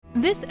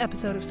This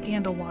episode of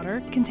Scandal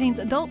Water contains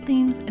adult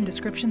themes and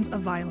descriptions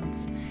of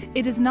violence.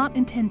 It is not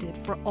intended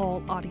for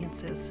all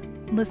audiences.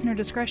 Listener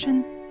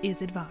discretion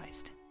is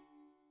advised.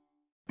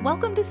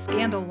 Welcome to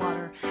Scandal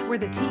Water, where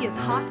the tea is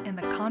hot and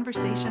the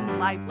conversation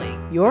lively.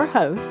 Your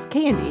hosts,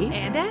 Candy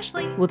And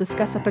Ashley will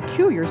discuss a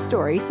peculiar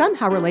story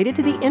somehow related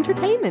to the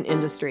entertainment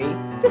industry.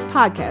 This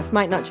podcast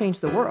might not change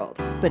the world,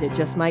 but it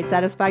just might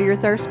satisfy your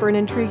thirst for an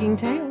intriguing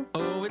tale.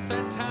 Oh, it's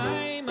that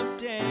time of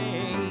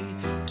day.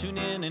 Tune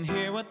in and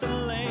hear what the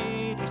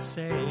ladies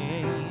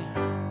say.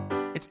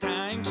 It's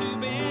time to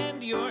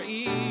bend your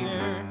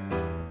ear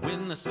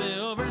when the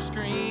silver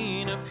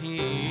screen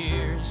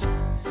appears.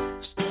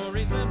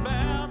 Stories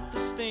about the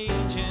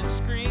stage and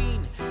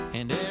screen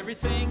and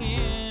everything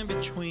in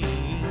between.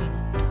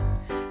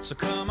 So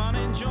come on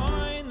and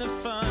join the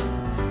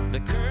fun.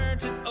 The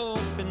curtain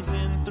opens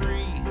in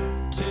 3,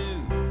 2,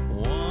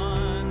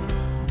 1.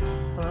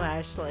 Hello,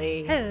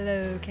 Ashley.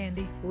 Hello,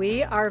 Candy.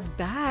 We are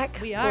back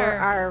We for are.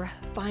 our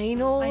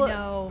final I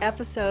know.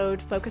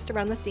 episode focused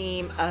around the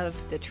theme of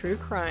the true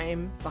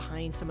crime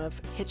behind some of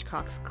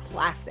Hitchcock's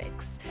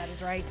classics. That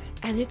is right.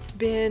 And it's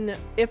been,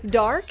 if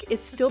dark,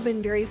 it's still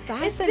been very It's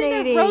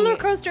fascinating. been a roller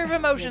coaster of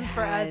emotions It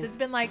for us. has. It's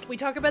been like, we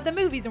talk about the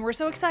movies and we're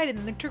so excited,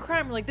 and the true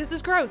crime, we're like, this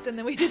is gross, and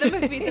then we do the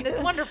movies and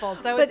it's wonderful.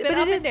 So it's been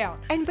up and down.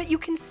 But you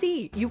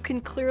can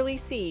clearly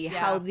see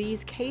how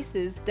these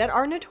cases that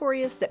are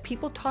notorious, that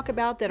people talk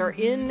about, that are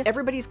in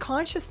everybody's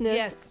consciousness,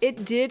 Yes.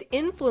 it did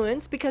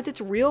influence, because it's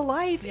real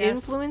life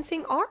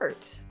influencing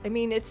art. I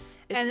mean, it's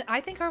And I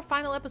think our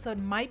final episode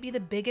might be the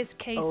biggest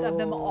case of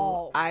them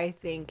all. I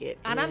think it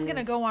And is. I'm going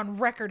to go on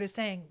record as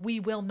saying we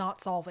will not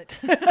solve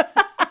it.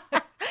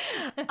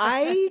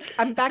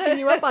 I'm backing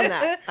you up on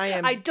that. I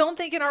am. I don't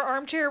think in our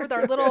armchair with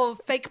our little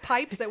fake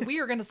pipes that we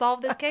are going to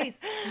solve this case,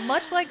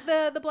 much like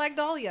the Black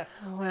Dahlia.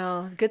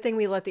 Well, good thing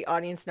we let the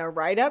audience know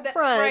right up That's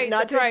front. right,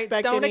 Not that's to right.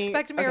 expect Don't any...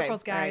 expect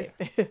miracles, all right.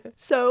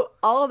 So,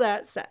 all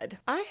that said,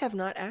 I have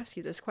not asked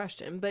you this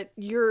question, but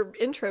your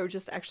intro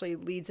just actually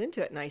leads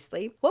into it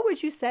nicely. What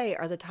would you say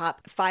are the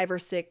top 5 or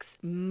 6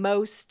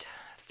 most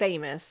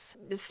famous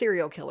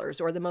serial killers,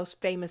 or the most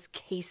famous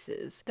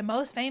cases? The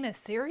most famous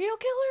serial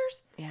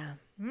killers? Yeah.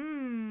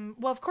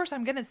 Well, of course,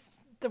 I'm going to...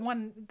 The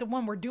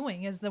one we're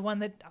doing is the one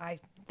that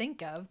I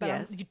think of. But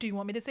Yes. do you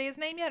want me to say his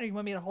name yet, or do you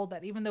want me to hold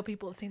that, even though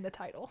people have seen the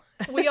title?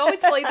 We always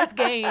play this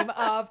game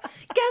of,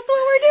 guess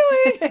what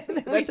we're doing? And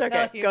then we That's okay.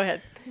 tell you. Go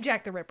ahead.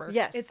 Jack the Ripper.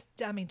 Yes.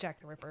 Jack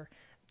the Ripper.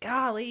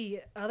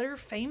 Golly, other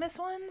famous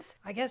ones?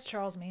 I guess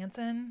Charles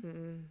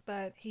Manson,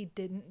 but he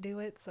didn't do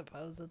it,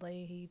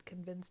 supposedly. He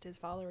convinced his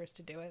followers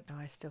to do it. Oh,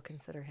 I still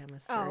consider him a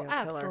serial killer.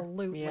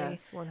 Absolutely.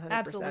 Yes, 100%.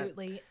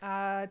 Absolutely.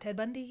 Ted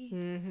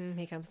Bundy.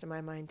 He comes to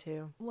my mind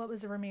too. What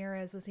was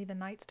Ramirez? Was he the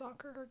Night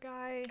Stalker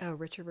guy? Oh,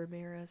 Richard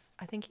Ramirez.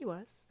 I think he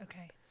was.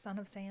 Okay. Son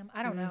of Sam?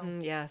 I don't know.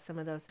 Yeah, some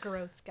of those.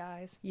 Gross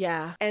guys.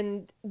 Yeah.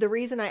 And the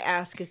reason I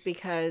ask is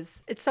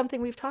because it's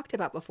something we've talked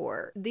about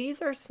before.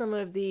 These are some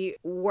of the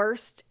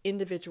worst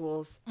individuals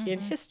in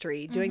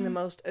history doing the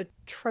most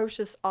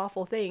atrocious,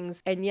 awful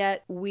things. And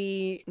yet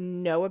we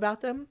know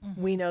about them.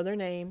 We know their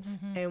names,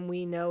 and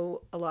we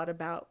know a lot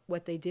about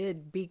what they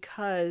did,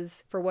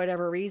 because for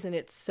whatever reason,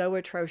 it's so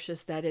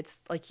atrocious that it's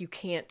like you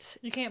can't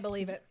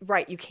believe it.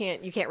 Right, you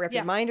can't wrap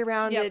your mind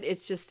around Yep.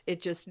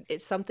 it.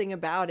 It's something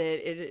about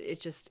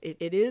it.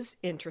 It is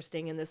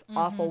interesting in this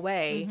awful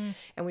way,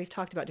 and we've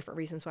talked about different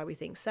reasons why we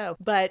think so.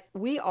 But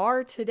we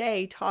are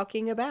today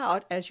talking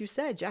about, as you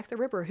said, Jack the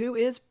Ripper, who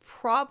is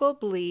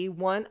probably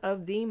one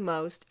of the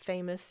most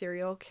famous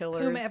serial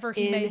killers Whomever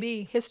he in may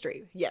be.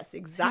 history. Yes,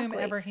 exactly.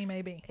 Whomever he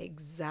may be.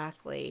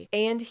 Exactly.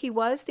 And he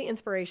was the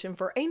inspiration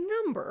for a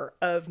number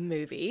of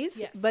movies.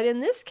 Yes. But in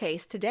this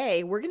case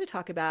today, we're going to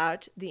talk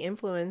about the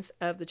influence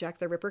of the Jack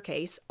the Ripper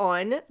case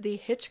on the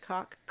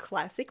Hitchcock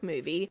classic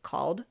movie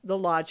called The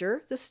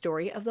Lodger, The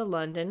Story of the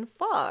London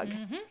Fog.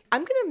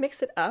 I'm going to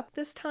mix it up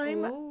this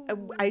time.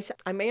 I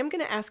am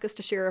going to ask us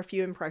to share a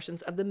few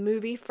impressions of the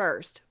movie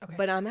first,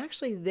 but I'm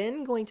actually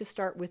then going to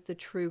start with the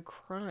true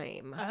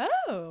crime.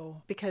 Oh.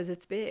 Because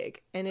it's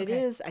big, and it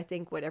is, I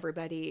think, what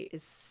everybody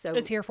is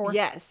here for.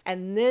 Yes.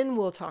 And then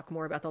we'll talk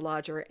more about The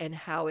Lodger and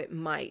how it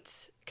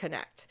might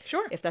connect.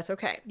 Sure. If that's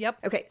okay. Yep.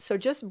 Okay, so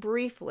just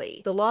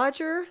briefly, The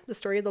Lodger, The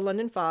Story of the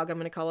London Fog, I'm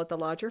going to call it The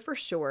Lodger for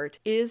short,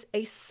 is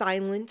a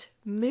silent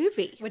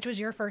movie. Which was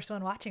your first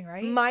one watching,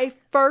 right? My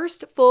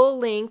first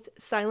full-length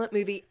silent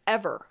movie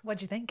ever.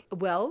 What'd you think?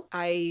 Well,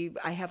 I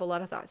have a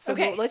lot of thoughts. So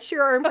Okay. let's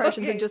share our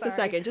impressions in Okay, just a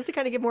sorry. second, just to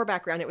kind of give more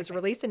background. It was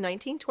released in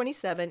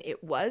 1927.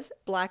 It was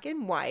black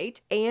and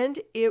white, and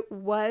it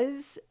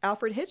was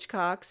Alfred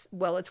Hitchcock's,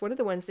 well, it's one of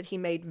the ones that he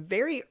made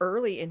very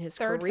early in his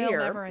Third career.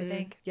 film ever, I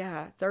think.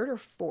 Yeah, third or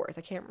fourth,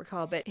 I can't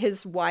recall. But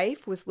his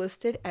wife was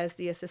listed as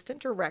the assistant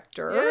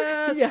director.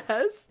 Yes.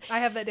 Yes. I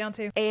have that down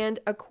too. And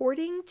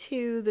according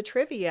to the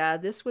trivia, Yeah,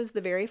 this was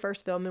the very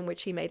first film in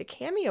which he made a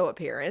cameo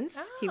appearance.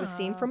 He was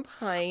seen from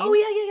behind. Oh,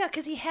 yeah,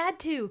 because he had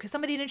to, because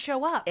somebody didn't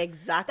show up.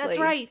 Exactly. That's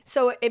right.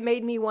 So it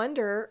made me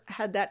wonder,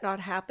 had that not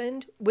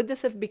happened, would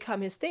this have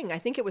become his thing? I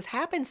think it was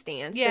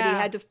happenstance that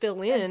he had to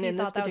fill in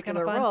this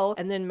particular role.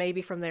 And then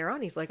maybe from there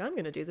on, he's like, I'm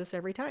going to do this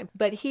every time.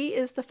 But he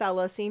is the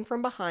fella seen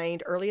from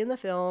behind early in the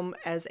film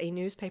as a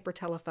newspaper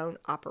telephone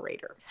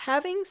operator.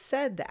 Having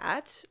said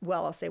that,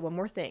 well, I'll say one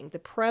more thing. The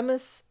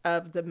premise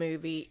of the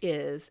movie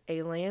is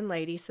a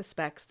landlady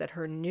suspects that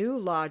her new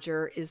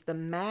lodger is the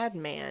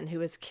madman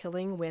who is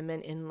killing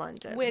women in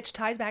London. Which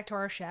ties back to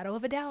our Shadow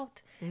of a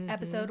Doubt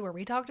episode where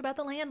we talked about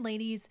the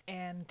landladies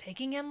and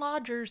taking in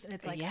lodgers. And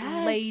it's like,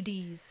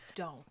 ladies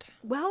don't.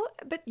 Well,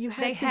 but you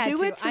had to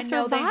do it to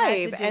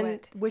survive.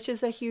 Which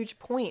is a huge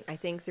point, I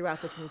think,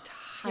 throughout this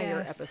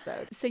entire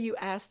episode. So you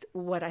asked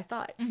what I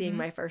thought seeing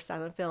my first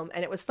silent film.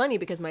 And it was funny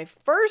because my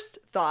first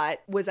thought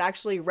was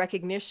actually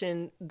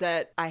recognition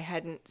that I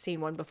hadn't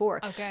seen one before.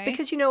 Okay.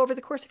 Because, over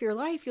the course of your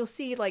life, you'll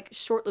see like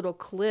short little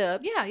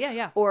clips.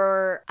 Yeah.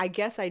 Or I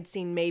guess I'd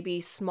seen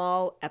maybe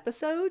small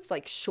episodes,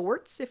 like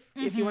shorts, if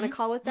you want to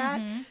call it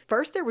that.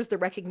 First, there was the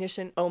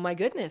recognition, oh my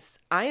goodness,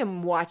 I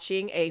am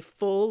watching a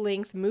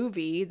full-length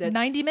movie that's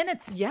 90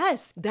 minutes.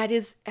 Yes. That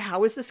is,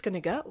 how is this going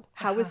to go?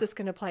 How is this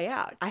going to play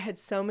out? I had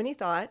so many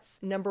thoughts.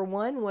 Number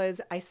one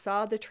was I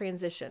saw the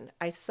transition.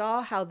 I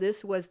saw how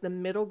this was the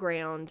middle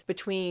ground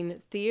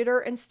between theater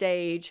and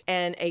stage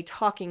and a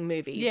talking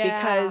movie. Yeah.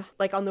 Because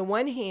like on the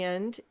one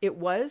hand, it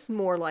was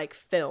more like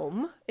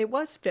film. It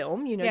was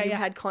film. You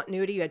had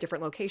continuity, you had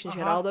different locations,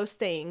 you had all those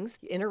things,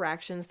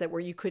 interactions that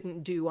where you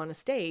couldn't do on a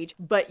stage.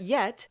 But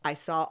yet I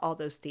saw all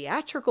those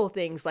theatrical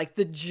things like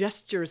the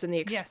gestures and the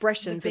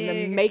expressions and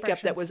the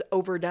makeup that was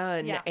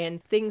overdone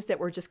and things that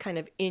were just kind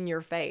of in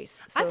your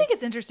face. So, I think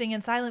it's interesting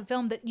in silent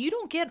film that you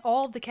don't get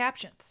all the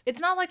captions.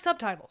 It's not like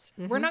subtitles.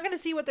 We're not going to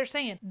see what they're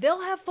saying.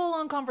 They'll have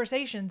full-on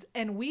conversations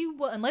and we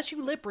will, unless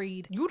you lip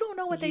read, you don't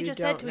know what they just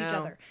said to each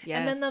other. Yes.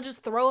 And then they'll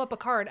just throw up a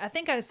card. I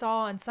think I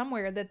saw on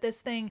somewhere that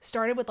this thing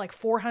started with like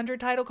 400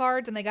 title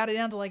cards and they got it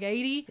down to like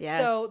 80.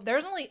 Yes. So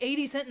there's only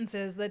 80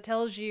 sentences that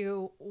tells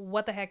you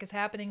what the heck is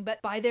happening,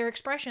 but by their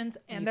expressions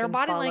and their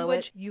body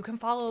language, you can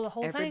follow the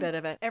whole thing. Every bit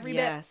of it. Every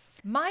bit.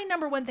 My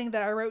number one thing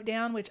that I wrote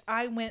down, which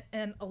I went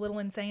in a little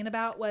insane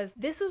about, was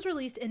this was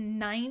released in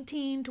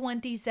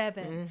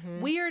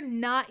 1927. We are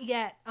not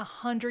yet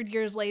 100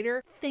 years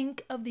later.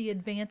 Think of the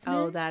advancements.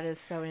 Oh, that is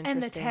so interesting.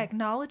 And the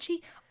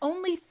technology.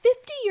 Only 50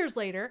 years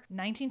later,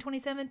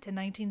 1927 to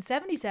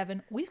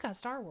 1977, we've got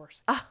Star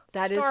Wars.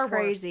 That is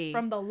crazy.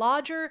 From The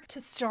Lodger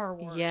to Star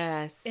Wars.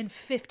 Yes. In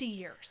 50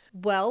 years.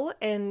 Well,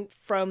 and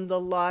from The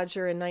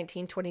Lodger in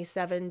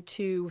 1927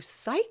 to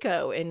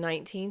Psycho in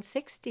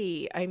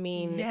 1960. I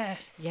mean.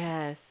 Yes.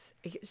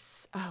 Oh my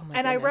goodness.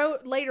 And I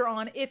wrote later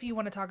on, if you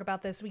want to talk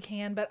about this, we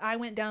can, but I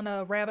went down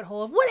a rabbit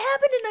hole of what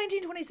happened in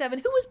 1927?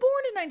 Who was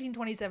born in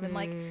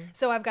 1927?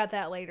 So I've got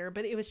that later,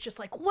 but it was just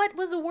like, what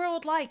was the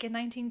world like in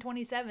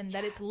 1927?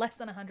 That it's less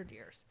than 100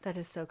 years. That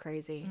is so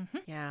crazy.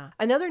 Yeah.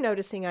 Another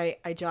noticing I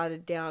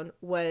jotted down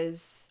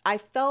was I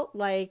felt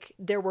like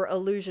there were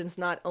allusions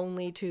not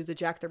only to the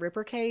Jack the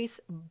Ripper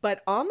case, but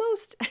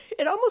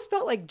it almost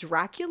felt like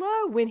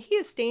Dracula when he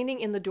is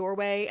standing in the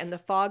doorway and the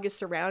fog is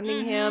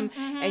surrounding him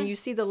and you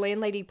see the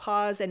landlady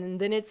pause and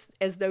then it's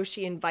as though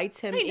she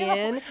invites him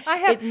in.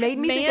 It made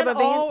me think of a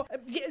van.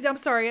 I'm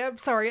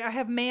sorry. I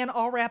have man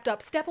all wrapped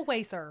up. Step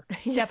away, sir.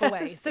 Step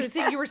away. So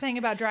see, you were saying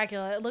about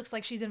Dracula. It looks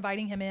like she's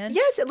inviting him in.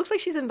 Yes, it looks like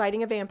she's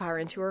inviting a vampire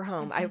into her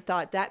home. I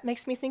thought that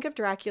makes me think of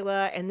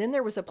Dracula. And then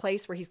there was a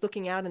place where he's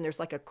looking out and there's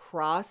like a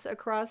cross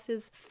across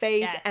his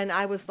face. Yes. And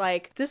I was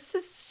like, this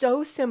is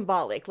so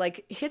symbolic.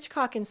 Like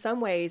Hitchcock in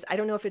some ways, I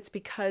don't know if it's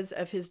because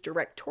of his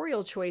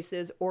directorial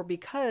choices or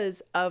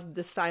because of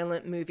the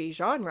silent movie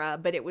genre,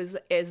 but it was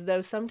as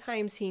though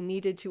sometimes he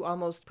needed to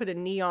almost put a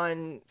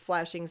neon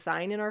flashing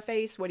sign in our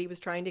face, what he was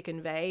trying to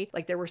convey.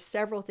 Like there were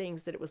several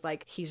things that it was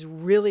like, he's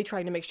really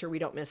trying to make sure we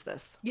don't miss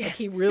this. Yeah. Like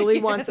he really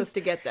wants us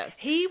to get this.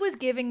 He was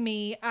giving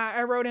me,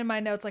 I wrote in my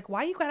notes, like,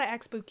 why you gotta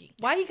act spooky?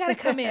 Why you gotta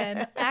come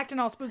in acting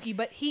all spooky?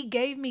 But he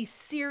gave me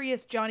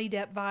serious Johnny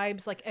Depp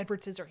vibes, like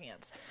Edward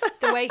Scissorhands.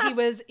 The way he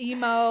was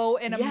emo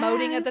and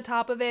emoting at the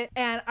top of it.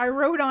 And I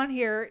wrote on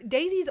here,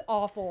 Daisy's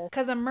awful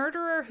because a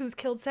murderer who's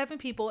killed 7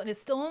 people and is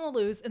still on the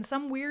loose and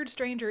some weird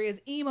stranger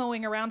is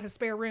emoing around her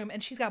spare room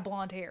and she's got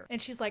blonde hair.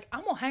 And she's like,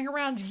 I'm gonna hang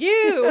around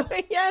you.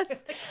 Yes.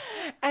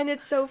 And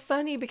it's so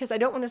funny because I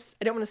don't want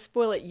to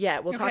spoil it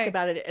yet. We'll talk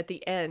about it at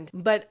the end.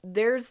 But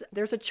there's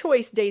a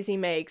choice Daisy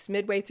makes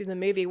midway through the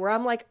movie where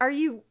I'm like, are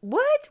you,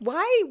 what?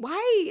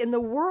 Why in the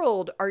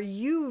world are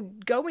you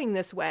going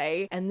this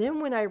way? And then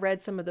when I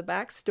read some of the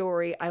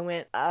backstory, I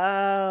went,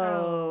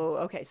 oh,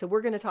 okay. So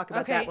we're going to talk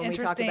about that when we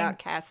talk about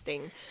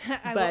casting.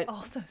 I will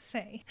also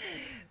say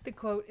the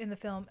quote in the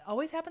film,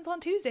 always happens on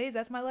Tuesdays.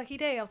 That's my lucky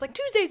day. I was like,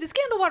 Tuesdays is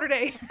Scandal Water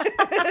Day. So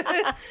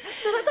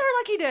that's our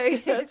lucky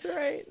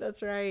day.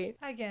 That's right.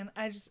 Again,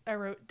 I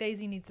wrote,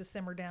 Daisy needs to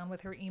simmer down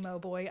with her emo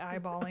boy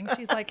eyeballing.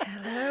 She's like,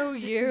 hello,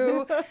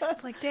 you.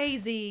 It's like,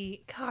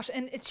 Daisy, gosh.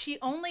 And she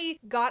only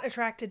got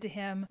attracted to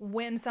him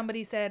when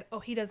somebody said, "Oh,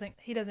 he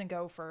doesn't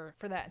go for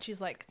that." And she's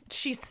like,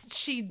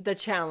 the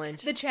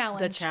challenge.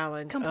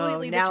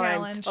 Completely the now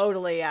challenge. I'm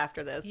totally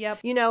after this. Yep.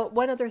 You know,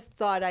 one other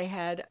thought I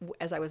had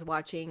as I was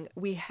watching,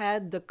 we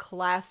had the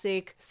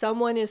classic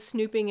someone is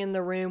snooping in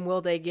the room,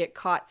 will they get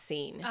caught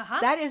scene.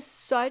 That is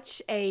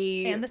such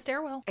a... And the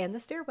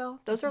stairwell.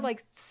 Those are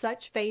like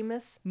such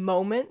famous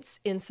moments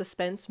in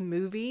suspense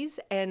movies.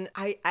 And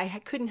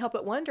I couldn't help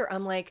but wonder,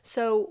 I'm like,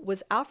 so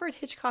was Alfred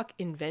Hitchcock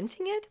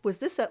inventing it? Was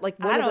this like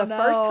one of the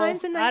first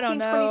times in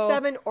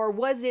 1927? Or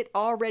was it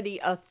already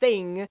a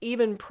thing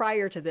even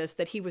prior to this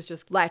that he was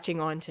just latching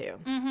onto?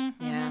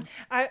 Yeah.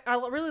 I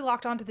really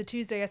locked onto the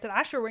Tuesday. I said,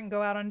 I sure wouldn't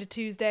go out on a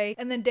Tuesday.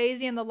 And then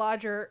Daisy and the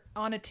lodger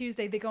on a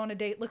Tuesday, they go on a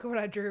date. Look at what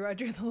I drew. I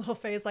drew the little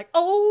face like,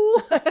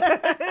 oh,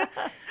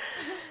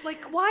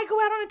 like, why go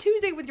out on a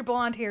Tuesday with your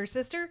blonde hair,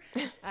 sister?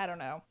 I don't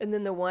know. And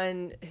then the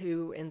one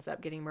who ends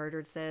up getting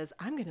murdered says,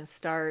 I'm going to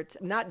start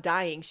not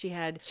dying. She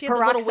had the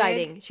little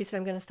wig. She said,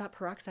 I'm going to stop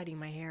peroxiding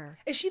my hair.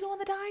 Is she the one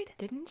that died?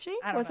 Didn't she?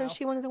 I don't Wasn't know.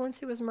 she one of the ones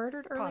who was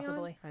murdered early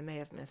Possibly. on? I may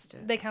have missed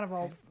it.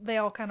 They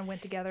all kind of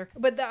went together.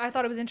 But I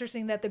thought it was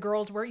interesting that the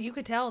girls were, you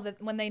could tell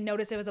that when they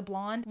noticed it was a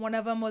blonde, one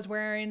of them was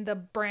wearing the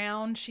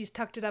brown, she's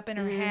tucked it up in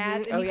her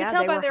hat. And you could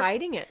tell they by were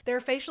hiding it. Their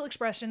facial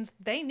expressions,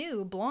 they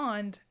knew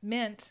blonde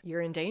meant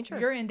you're in danger.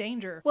 You're in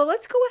danger. Well,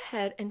 let's go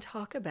ahead and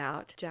talk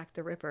about Jack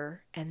the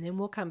Ripper, and then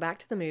we'll come back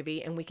to the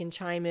movie and we can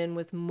chime in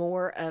with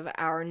more of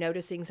our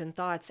noticings and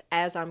thoughts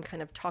as I'm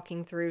kind of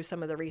talking through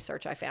some of the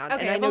research I found.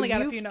 Okay, and I I've know only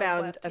got a you few notes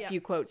found left. a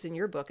few quotes in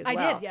your book as well.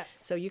 I did, yes.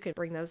 So you can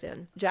bring those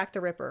in. Jack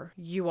the Ripper,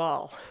 you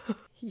all.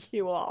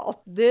 You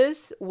all.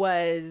 This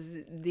was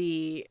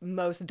the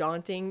most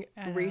daunting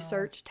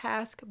research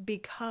task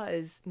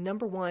because,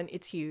 number one,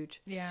 it's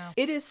huge. Yeah.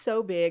 It is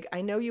so big. I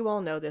know you all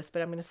know this,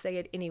 but I'm going to say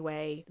it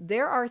anyway.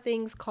 There are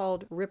things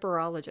called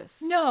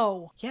Ripperologists.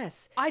 No.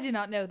 Yes. I did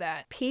not know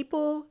that.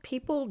 People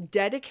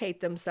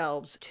dedicate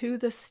themselves to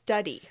the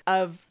study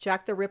of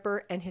Jack the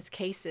Ripper and his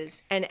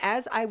cases. And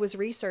as I was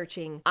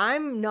researching,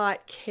 I'm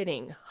not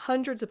kidding,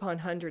 hundreds upon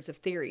hundreds of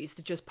theories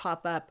that just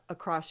pop up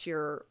across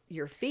your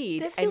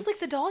feed. This feels like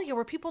the Dahlia,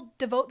 where people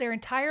devote their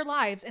entire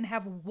lives and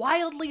have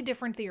wildly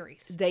different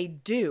theories. They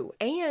do.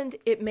 And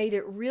it made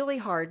it really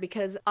hard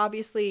because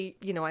obviously,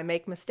 you know, I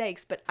make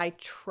mistakes, but I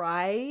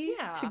try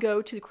to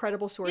go to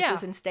credible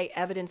sources and stay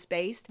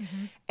evidence-based.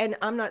 And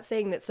I'm not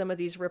saying that some of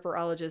these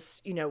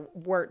Ripperologists, you know,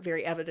 weren't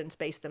very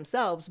evidence-based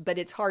themselves, but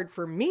it's hard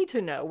for me to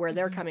know where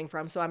they're coming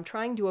from. So I'm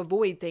trying to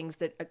avoid things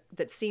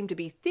that seem to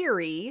be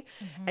theory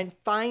and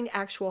find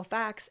actual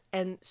facts,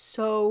 and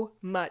so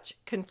much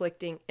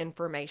conflicting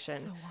information.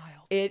 So wild.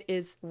 It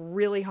is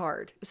really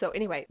hard. So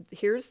anyway,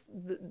 here's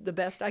the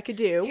best I could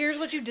do. Here's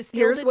what you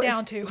distilled it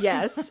down to.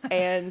 Yes.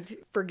 And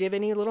forgive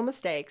any little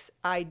mistakes.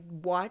 I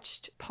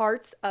watched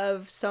parts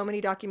of so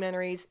many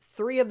documentaries,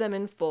 3 of them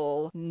in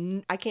full.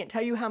 I can't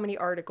tell you how many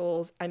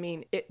articles. I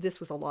mean,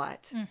 this was a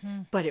lot,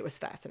 but it was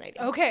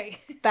fascinating. Okay.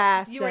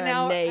 Fascinating. You are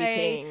now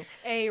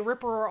a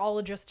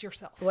Ripperologist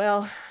yourself.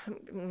 Well,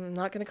 I'm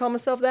not going to call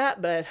myself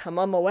that, but I'm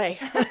on my way.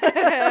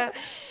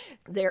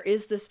 There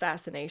is this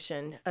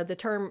fascination. The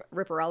term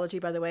Ripperology,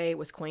 by the way,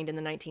 was coined in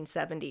the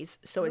 1970s.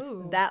 So it's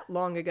that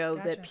long ago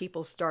that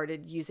people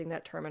started using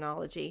that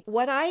terminology.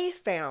 What I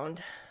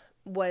found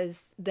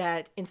was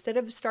that instead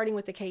of starting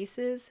with the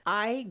cases,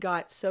 I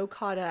got so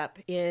caught up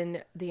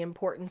in the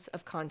importance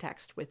of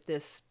context with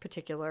this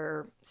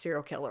particular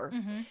serial killer.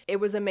 It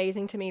was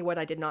amazing to me what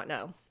I did not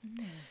know.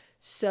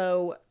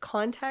 So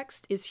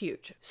context is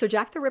huge. So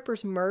Jack the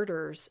Ripper's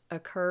murders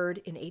occurred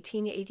in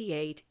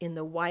 1888 in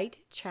the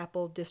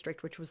Whitechapel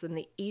district, which was in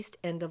the East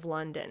End of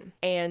London.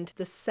 And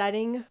the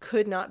setting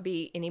could not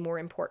be any more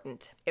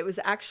important. It was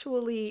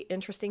actually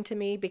interesting to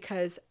me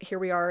because here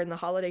we are in the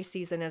holiday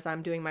season as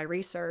I'm doing my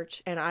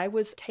research, and I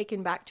was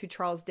taken back to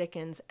Charles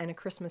Dickens and A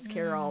Christmas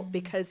Carol,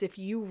 because if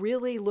you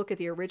really look at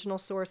the original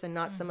source and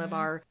not some of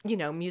our, you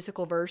know,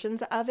 musical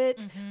versions of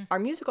it, our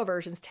musical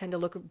versions tend to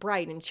look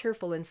bright and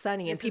cheerful and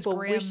sunny, and people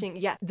wishing,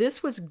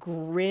 this was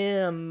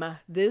grim.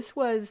 This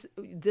was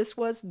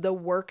the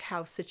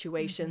workhouse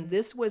situation.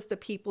 This was the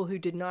people who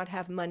did not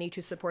have money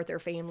to support their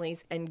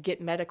families and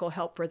get medical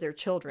help for their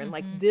children.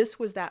 Like, this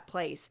was that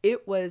place.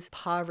 It was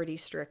poverty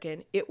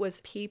stricken. It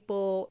was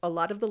people, a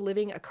lot of the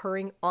living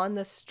occurring on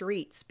the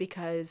streets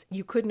because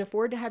you couldn't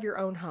afford to have your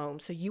own home.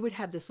 So you would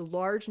have this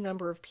large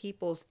number of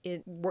people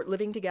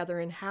living together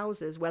in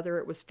houses, whether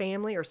it was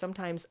family or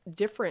sometimes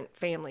different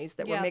families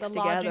that were mixed the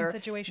together. lodging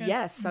situation.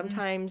 Yes,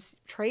 sometimes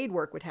trade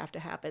work would have to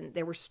happen.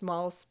 There were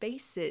small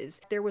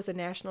spaces. There was a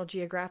National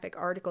Geographic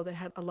article that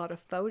had a lot of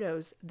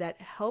photos that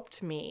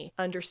helped me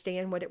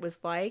understand what it was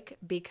like,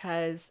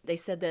 because they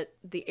said that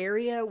the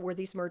area where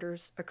these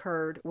murders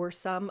occurred were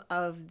some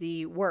of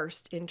the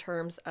worst in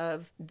terms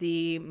of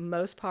the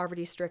most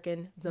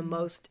poverty-stricken, the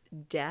most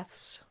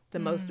deaths, the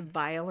most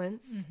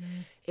violence.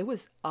 It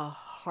was a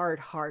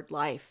hard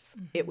life.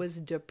 It was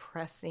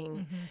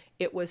depressing.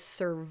 It was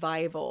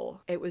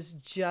survival. It was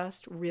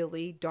just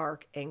really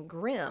dark and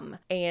grim.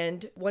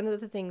 And one of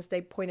the things they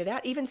pointed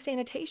out, even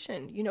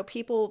sanitation, you know,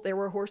 people, there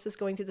were horses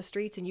going through the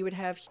streets and you would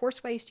have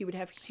horse waste, you would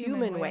have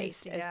human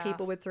waste as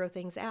people would throw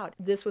things out.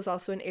 This was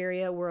also an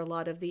area where a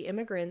lot of the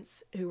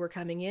immigrants who were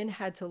coming in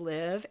had to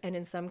live. And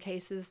in some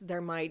cases,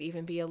 there might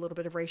even be a little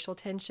bit of racial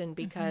tension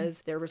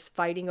because there was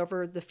fighting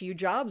over the few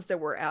jobs that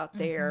were out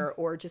there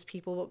or just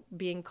people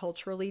being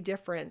culturally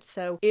different.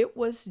 So it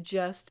was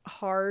just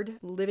hard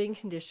living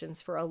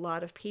conditions for a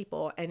lot of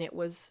people. And it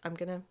was, I'm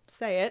going to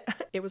say it,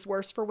 it was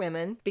worse for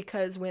women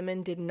because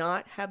women did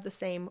not have the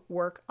same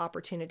work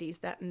opportunities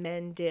that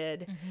men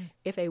did.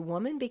 If a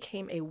woman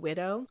became a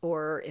widow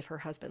or if her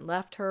husband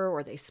left her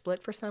or they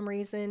split for some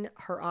reason,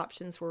 her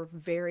options were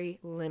very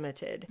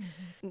limited.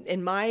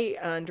 In my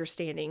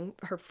understanding,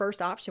 her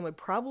first option would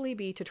probably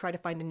be to try to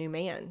find a new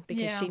man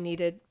because she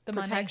needed the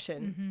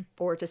protection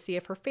or to see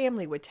if her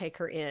family would take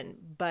her in.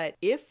 But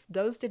if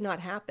those did not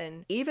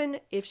happen, even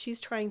if she's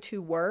trying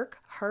to work,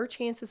 her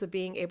chances of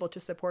being able to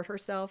support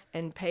herself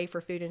and pay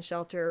for food and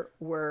shelter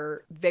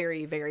were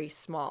very, very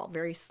small,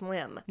 very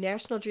slim.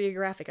 National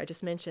Geographic, I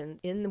just mentioned,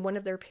 in one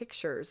of their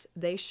pictures,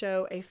 they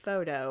show a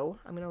photo.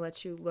 I'm going to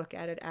let you look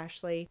at it,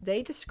 Ashley.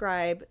 They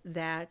describe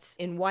that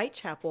in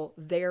Whitechapel,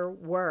 there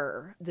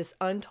were this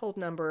untold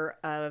number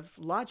of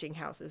lodging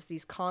houses,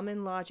 these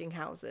common lodging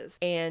houses,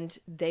 and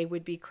they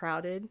would be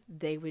crowded.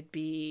 They would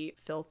be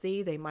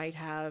filthy. They might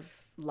have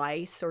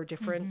lice or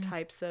different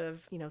types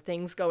of, you know,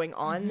 things going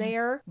on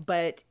there.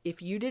 But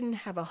if you didn't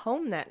have a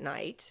home that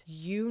night,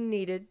 you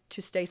needed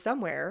to stay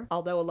somewhere.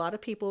 Although a lot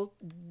of people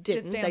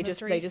didn't, they just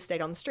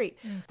stayed on the street.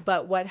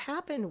 But what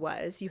happened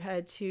was you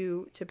had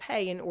to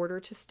pay in order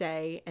to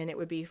stay, and it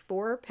would be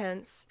 4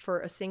 pence for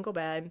a single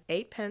bed,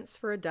 8 pence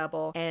for a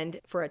double,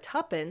 and for a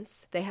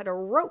tuppence, they had a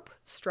rope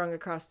strung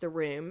across the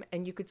room,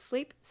 and you could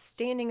sleep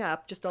standing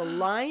up, just a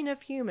line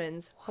of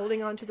humans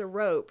holding onto the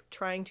rope,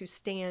 trying to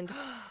stand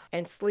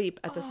and sleep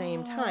at the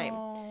same time.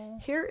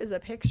 Here is a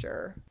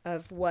picture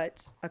of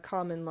what a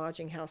common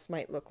lodging house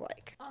might look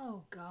like.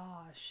 Oh,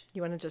 gosh.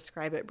 You want to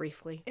describe it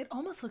briefly? It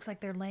almost looks like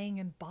they're laying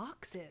in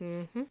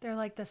boxes. They're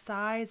like the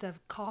size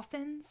of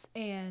coffins,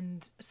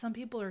 and some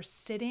people are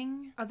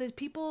sitting. Are the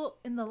people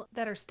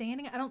that are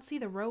standing? I don't see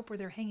the rope where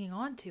they're hanging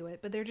on to it,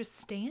 but they're just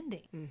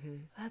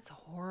standing. That's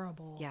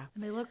horrible. Yeah.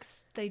 And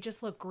they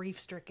just look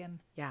grief-stricken.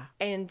 Yeah.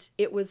 And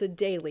it was a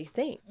daily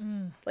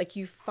thing. Like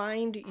you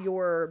find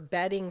your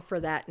bedding for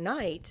that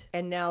night,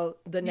 and now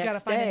the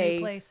next day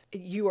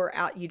you are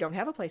out, you don't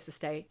have a place to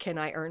stay. Can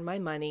I earn my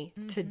money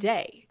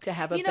today to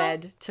have a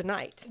bed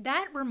tonight?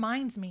 That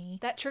reminds me,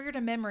 that triggered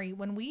a memory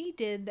when we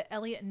did the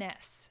Elliot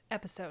Ness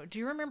episode. Do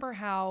you remember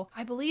how,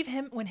 I believe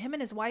when him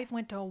and his wife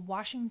went to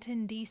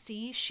Washington,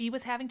 D.C., she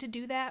was having to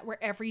do that,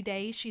 where every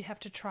day she'd have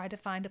to try to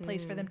find a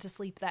place for them to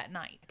sleep that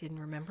night. I didn't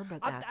remember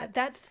about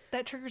that.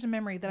 That triggers a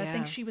memory that I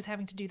think she was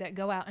having to do that,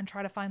 go out and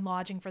try to find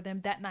lodging for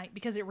them that night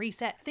because it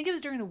reset. I think it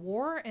was during the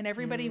war and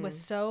everybody was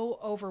so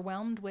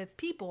overwhelmed with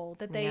people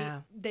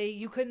that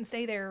you couldn't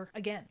stay there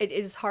again. It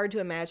is hard to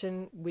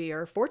imagine. We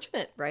are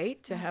fortunate,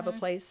 right, to have a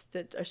place,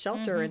 a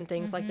shelter and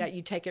things like that.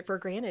 You take it for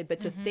granted, but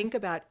to think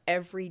about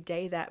every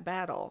day that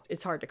battle,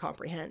 it's hard to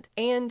comprehend.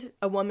 And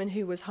a woman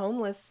who was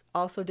homeless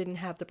also didn't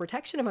have the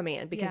protection of a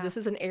man because this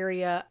is an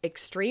area,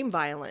 extreme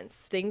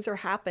violence. Things are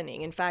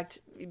happening. In fact,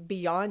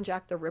 beyond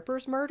Jack the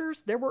Ripper's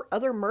murders, there were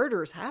other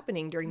murders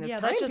happening during this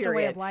time period. Yeah, that's just a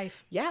way of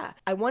life. Yeah.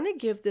 I want to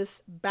give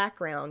this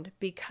background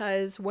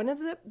because one of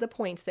the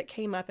points that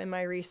came up in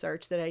my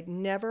research that I'd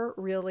never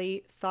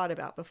really thought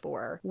about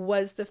before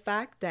was the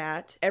fact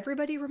that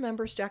everybody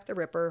remembers Jack the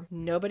Ripper.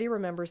 Nobody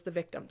remembers the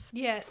victims.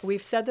 Yes.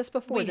 We've said this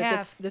before,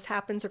 this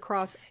happens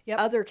across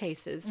other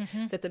cases,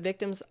 that the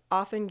victims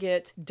often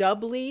get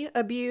doubly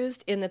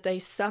abused in that they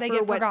suffer. They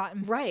get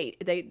forgotten. Right.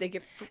 They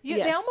get,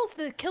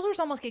 the killers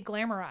almost get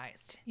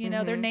glamorized. You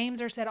know, their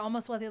names are said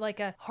almost with like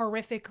a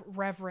horrific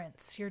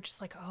reverence. You're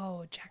just like,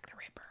 oh, Jack the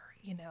Ripper.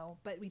 You know,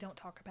 but we don't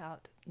talk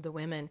about the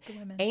women.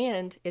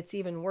 And it's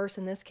even worse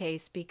in this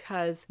case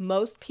because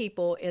most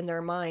people in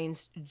their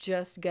minds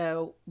just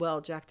go, well,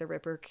 Jack the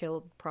Ripper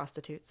killed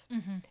prostitutes.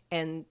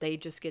 And they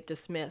just get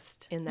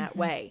dismissed in that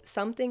way.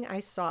 Something I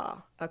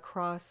saw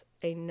across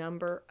a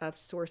number of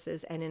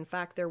sources, and in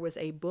fact there was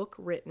a book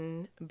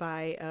written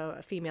by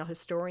a female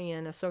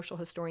historian, a social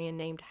historian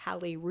named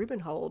Hallie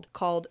Rubenhold,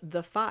 called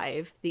The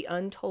Five, The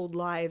Untold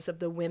Lives of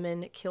the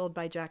Women Killed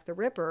by Jack the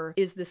Ripper,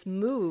 is this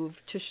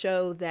move to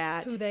show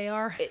that who they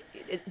are.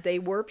 They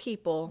were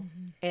people,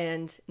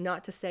 and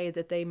not to say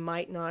that they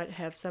might not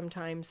have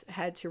sometimes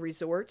had to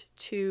resort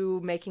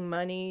to making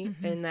money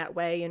in that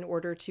way in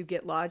order to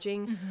get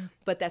lodging,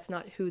 but that's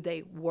not who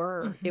they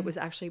were. It was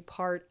actually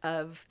part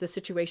of the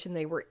situation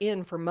they were in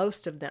for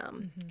most of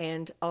them,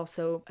 and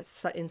also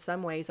in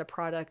some ways a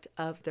product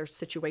of their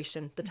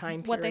situation, the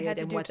time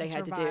period, and what they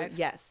had to do.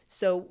 Yes.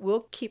 So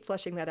we'll keep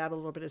fleshing that out a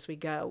little bit as we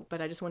go,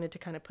 but I just wanted to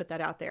kind of put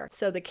that out there.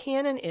 So the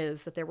canon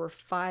is that there were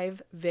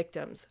 5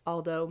 victims,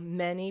 although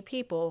many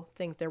people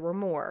think there were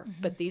more.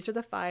 But but these are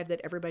the 5 that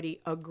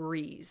everybody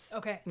agrees.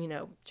 Okay.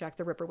 Jack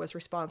the Ripper was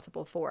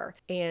responsible for.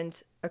 And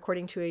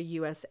according to a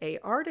USA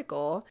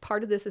article,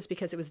 part of this is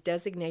because it was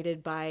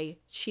designated by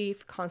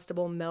Chief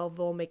Constable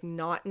Melville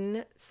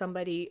McNaughton,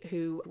 somebody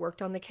who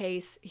worked on the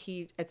case.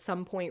 He at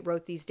some point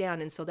wrote these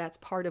down, and so that's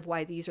part of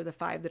why these are the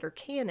 5 that are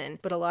canon.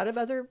 But a lot of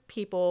other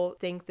people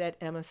think that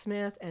Emma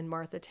Smith and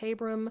Martha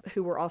Tabram,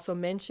 who were also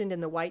mentioned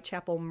in the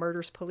Whitechapel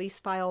Murders Police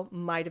file,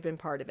 might have been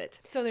part of it.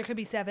 So there could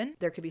be 7?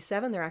 There could be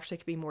 7. There actually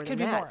could be more than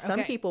be that. more.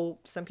 Some Okay.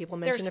 people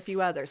mention a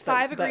few others.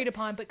 5 agreed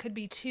upon, but could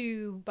be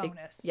 2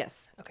 bonus.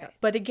 Yes. Okay.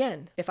 But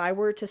again, if I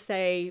were to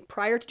say,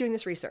 prior to doing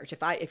this research,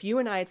 if you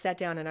and I had sat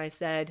down and I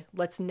said,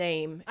 let's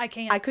name, I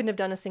can't. I couldn't have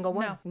done a single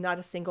one. No. Not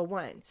a single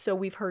one. So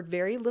we've heard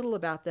very little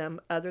about them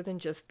other than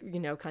just,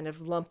 kind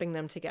of lumping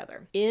them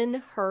together.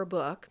 In her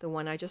book, the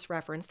one I just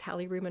referenced,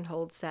 Hallie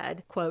Rubenhold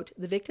said, quote,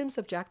 "The victims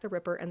of Jack the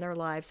Ripper and their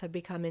lives have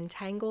become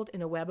entangled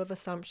in a web of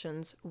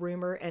assumptions,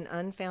 rumor, and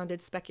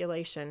unfounded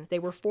speculation. They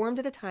were formed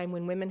at a time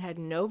when women had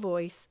no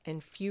voice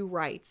and few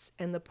rights,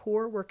 and the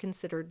poor were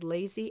considered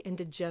lazy and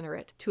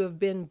degenerate. To have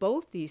been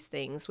both these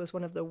things was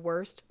one of the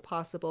worst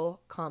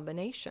possible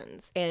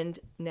combinations." And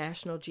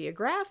National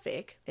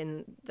Geographic,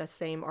 in the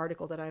same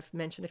article that I've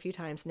mentioned a few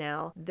times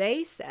now,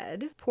 they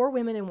said, "Poor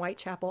women in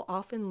Whitechapel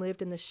often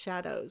lived in the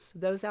shadows,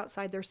 those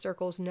outside their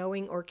circles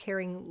knowing or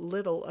caring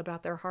little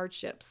about their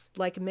hardships.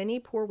 Like many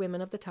poor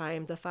women of the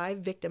time, the 5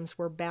 victims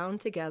were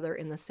bound together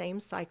in the same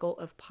cycle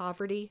of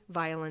poverty,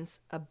 violence,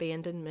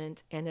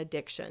 abandonment, and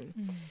addiction."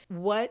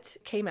 What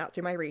came out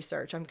through my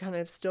research, I'm kind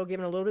of still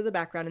giving a little bit of the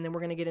background, and then we're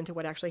going to get into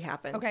what actually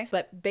happened. Okay.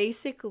 But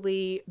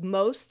basically,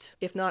 most,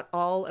 if not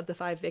all, of the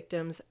 5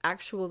 victims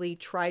actually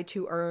tried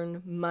to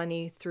earn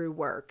money through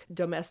work.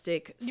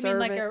 Domestic You servant,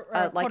 mean like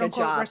a like quote a unquote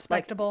job.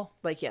 respectable?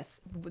 Like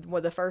yes.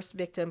 Well, the first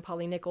victim,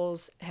 Polly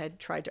Nichols, had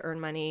tried to earn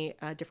money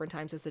different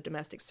times as a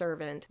domestic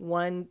servant.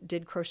 One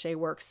did crochet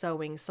work,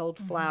 sewing, sold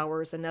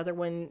flowers. Another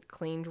one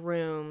cleaned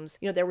rooms.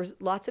 There was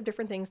lots of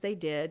different things they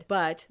did,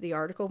 but the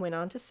article went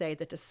on to say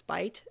that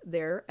despite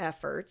their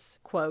efforts,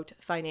 quote,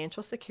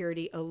 "financial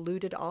security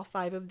eluded all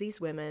 5 of these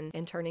women,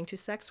 and turning to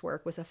sex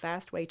work was a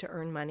fast way to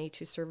earn money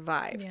to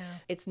survive." Yeah.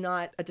 It's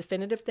not a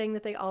definitive thing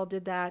that they all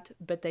did that,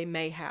 but they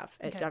may have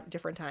at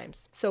different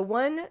times. So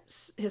one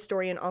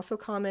historian also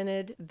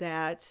commented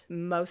that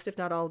most, if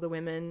not all, of the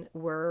women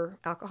were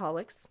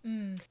alcoholics.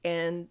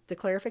 And the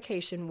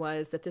clarification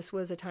was that this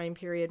was a time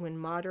period when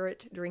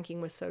moderate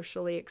drinking was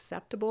socially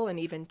acceptable and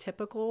even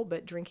typical,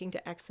 but drinking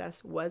to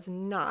excess was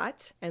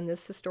not. And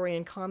this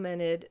historian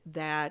commented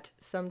that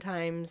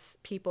sometimes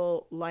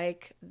people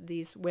like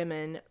these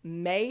women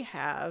may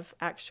have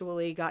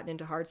actually gotten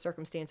into hard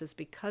circumstances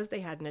because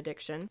they had an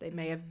addiction. They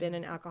may have been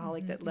an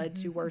alcoholic that led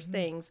to worse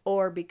things,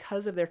 or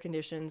because of their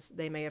conditions,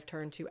 they may have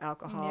turned to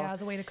alcohol. Yeah,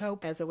 as a way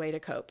to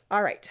cope.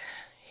 All right.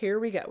 Here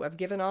we go. I've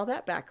given all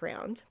that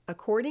background.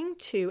 According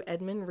to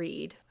Edmund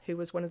Reed, who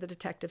was one of the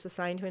detectives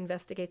assigned to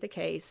investigate the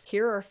case,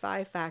 here are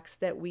 5 facts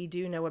that we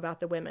do know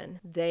about the women.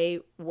 They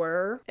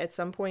were, at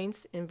some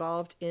points,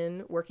 involved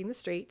in working the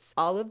streets.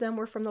 All of them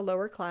were from the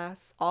lower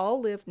class.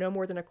 All lived no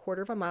more than a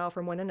quarter of a mile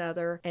from one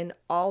another, and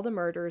all the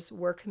murders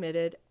were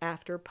committed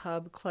after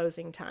pub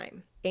closing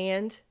time.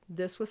 And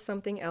this was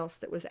something else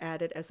that was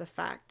added as a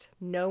fact.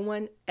 No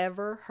one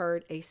ever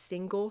heard a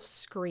single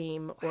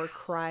scream or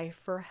cry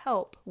for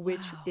help,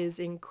 which is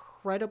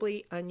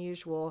incredibly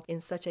unusual in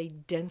such a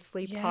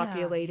densely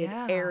populated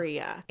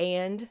area.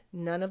 And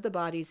none of the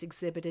bodies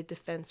exhibited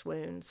defense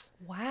wounds.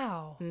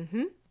 Wow.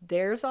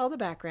 There's all the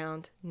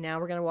background. Now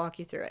we're going to walk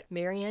you through it.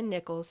 Marianne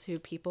Nichols, who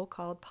people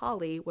called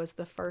Polly, was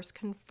the first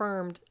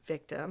confirmed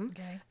victim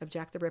of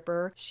Jack the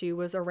Ripper. She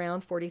was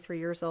around 43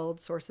 years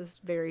old. Sources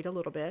varied a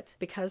little bit.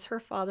 Because her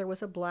father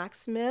was a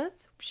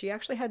blacksmith, she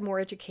actually had more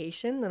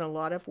education than a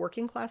lot of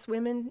working class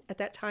women at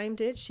that time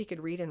did. She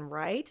could read and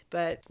write,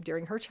 but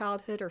during her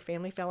childhood, her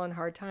family fell on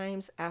hard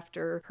times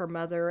after her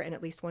mother and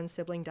at least one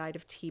sibling died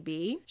of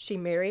TB. She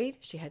married.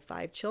 She had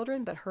 5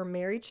 children, but her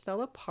marriage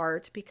fell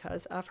apart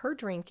because of her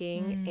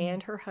drinking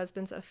and her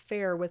husband's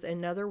affair with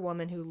another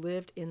woman who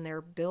lived in their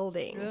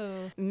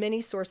building.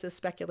 Many sources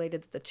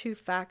speculated that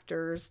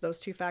those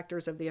two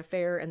factors of the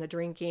affair and the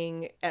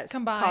drinking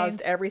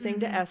caused everything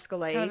to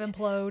escalate. Kind of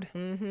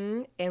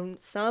implode. And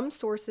some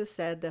sources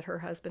said that her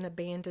husband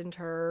abandoned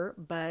her,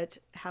 but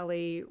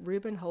Hallie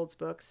Rubenhold's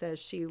book says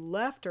she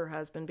left her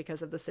husband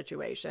because of the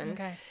situation.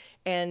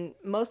 And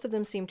most of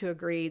them seem to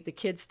agree the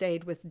kid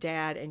stayed with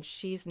dad, and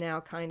she's now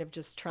kind of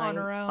just trying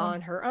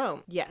on her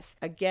own. Yes.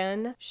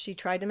 Again, she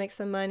tried to make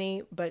some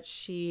money, but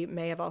she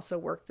may have also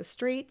worked the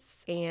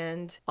streets.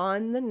 And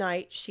on the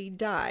night she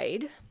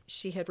died,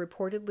 She had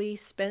reportedly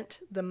spent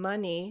the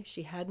money.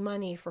 She had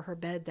money for her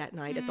bed that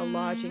night at the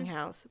lodging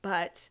house,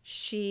 but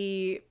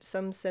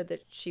some said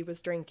that she was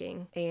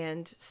drinking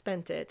and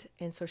spent it.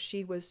 And so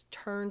she was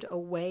turned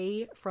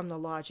away from the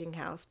lodging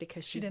house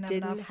because she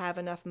didn't have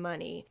enough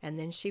money. And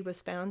then she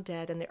was found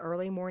dead in the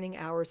early morning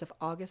hours of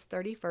August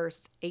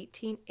 31st,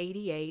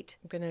 1888.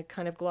 I'm going to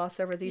kind of gloss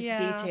over these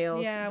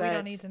details. Yeah, but we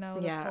don't need to know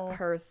the full.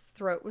 her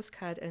throat was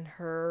cut and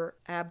her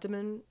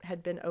abdomen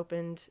had been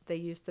opened. They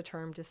used the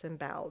term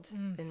disemboweled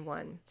in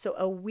one. So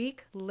a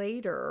week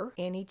later,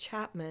 Annie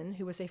Chapman,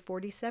 who was a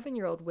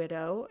 47-year-old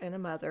widow and a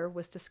mother,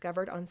 was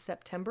discovered on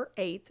September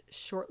 8th,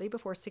 shortly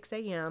before 6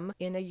 a.m.,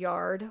 in a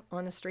yard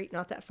on a street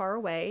not that far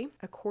away.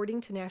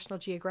 According to National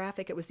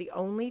Geographic, it was the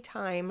only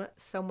time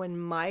someone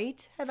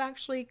might have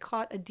actually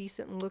caught a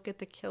decent look at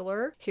the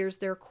killer. Here's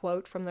their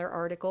quote from their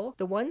article.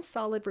 The one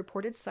solid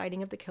reported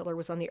sighting of the killer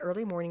was on the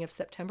early morning of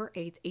September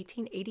 8th,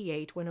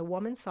 1888, when a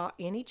woman saw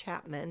Annie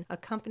Chapman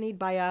accompanied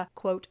by a,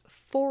 quote,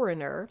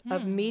 foreigner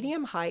of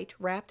medium height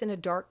wrapped in a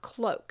dark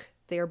cloak.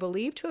 They are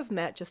believed to have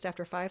met just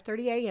after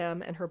 5:30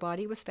 a.m. and her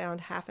body was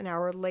found half an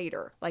hour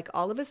later. Like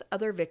all of his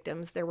other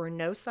victims, there were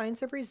no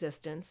signs of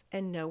resistance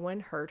and no one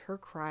heard her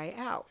cry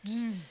out.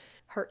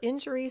 Her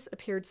injuries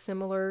appeared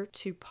similar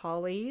to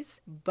Polly's,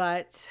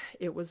 but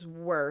it was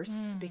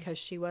worse because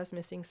she was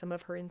missing some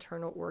of her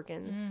internal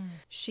organs.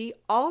 She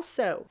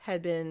also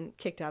had been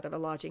kicked out of a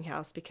lodging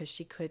house because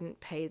she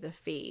couldn't pay the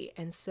fee.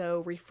 And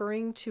so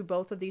referring to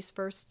both of these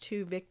first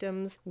two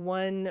victims,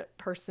 one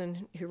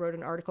person who wrote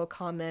an article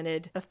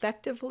commented,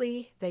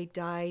 effectively, they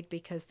died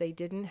because they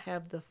didn't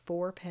have the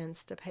 4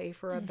 pence to pay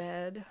for a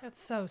bed.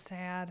 That's so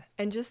sad.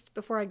 And just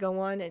before I go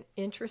on, an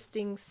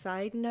interesting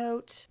side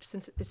note,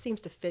 since it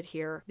seems to fit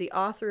here, the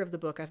author of the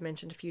book I've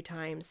mentioned a few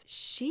times,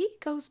 she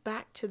goes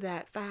back to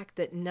that fact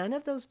that none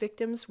of those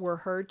victims were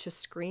heard to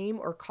scream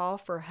or call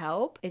for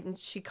help. And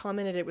she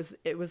commented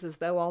it was as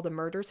though all the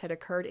murders had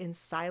occurred in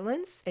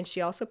silence. And she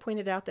also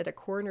pointed out that a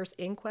coroner's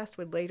inquest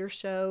would later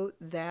show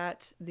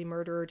that the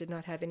murderer did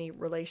not have any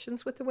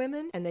relations with the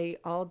women and they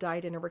all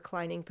died in a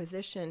reclining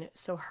position.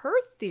 So her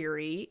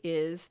theory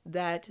is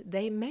that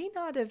they may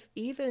not have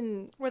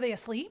even... Were they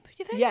asleep,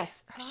 you think?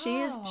 Yes.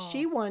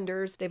 She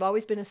wonders, they've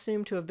always been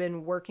assumed to have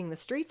been working the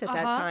streets at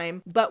that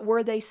time, but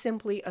were they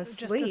simply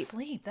asleep? Just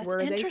asleep. That's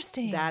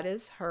interesting. That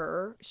is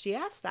her. She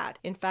asked that.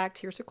 In fact,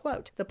 here's a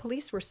quote. The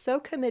police were so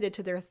committed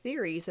to their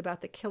theories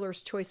about the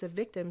killer's choice of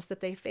victims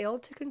that they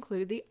failed to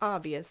conclude the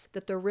obvious,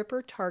 that the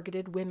Ripper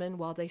targeted women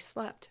while they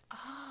slept.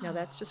 Now,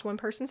 that's just one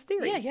person's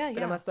theory. But I'm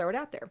going to throw it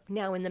out there.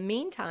 Now, in the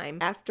meantime,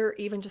 after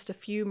even just a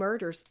few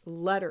murders,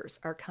 letters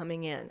are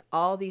coming in.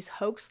 All these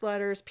hoax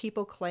letters,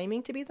 people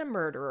claiming to be the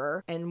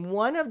murderer. And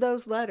one of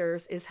those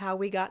letters is how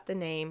we got the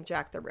name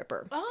Jack the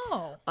Ripper.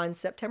 On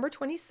September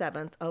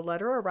 27th, a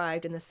letter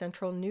arrived in the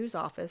Central News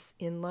Office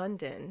in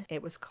London.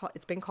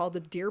 It's been called the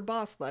Dear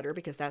Boss letter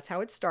because that's how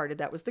it started.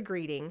 That was the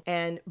greeting.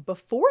 And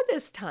before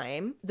this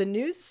time, the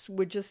news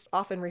would just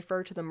often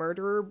refer to the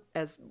murderer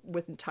as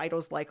with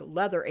titles like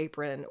Leather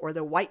Apron or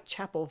the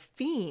Whitechapel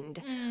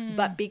Fiend.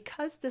 But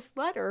because this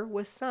letter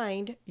was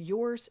signed,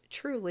 yours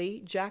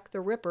truly, Jack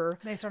the Ripper.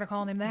 They started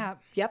calling him that.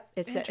 Yep.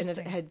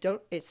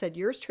 It said,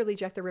 yours truly,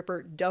 Jack the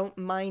Ripper, don't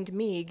mind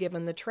me,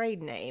 given the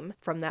trade name.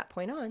 From that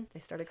point on, they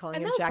started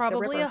calling him Jack the Ripper. And that was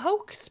probably a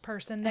hoax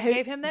person that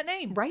gave him that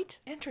name. Right?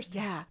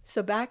 Interesting. Yeah.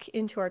 So back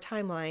into our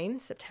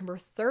timeline, September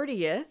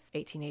 30th,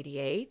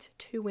 1888,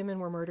 2 women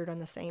were murdered on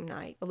the same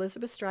night.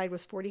 Elizabeth Stride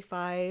was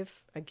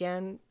 45.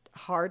 Again,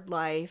 hard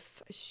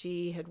life.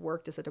 She had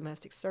worked as a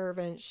domestic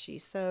servant. She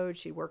sewed.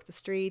 She worked the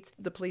streets.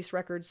 The police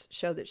records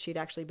show that she'd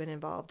actually been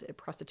involved in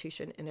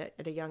prostitution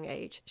at a young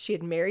age. She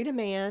had married a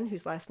man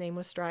whose last name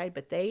was Stride,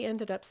 but they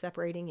ended up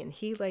separating and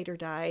he later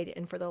died.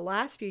 And for the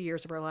last few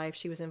years of her life,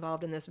 she was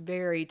involved in this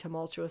very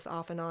tumultuous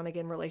off and on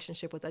again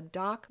relationship with a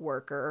dock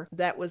worker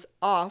that was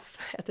off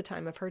at the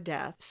time of her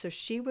death. So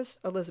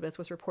Elizabeth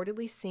was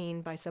reportedly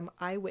seen by some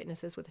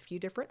eyewitnesses with a few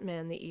different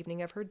men the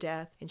evening of her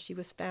death, and she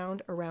was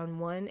found around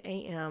 1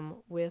 a.m.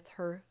 with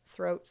her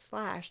throat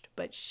slashed,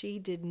 but she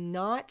did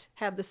not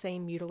have the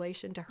same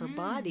mutilation to her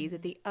body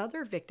that the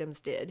other victims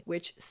did,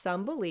 which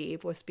some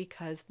believe was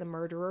because the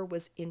murderer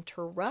was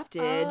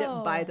interrupted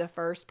by the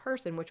first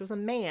person, which was a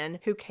man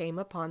who came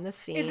upon the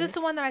scene. Is this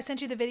the one that I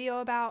sent you the video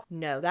about?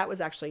 No, that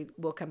was actually,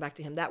 we'll come back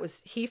to him.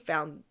 He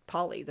found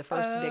Polly, the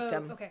first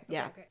victim. Okay.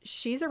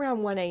 She's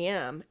around 1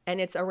 a.m.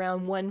 and it's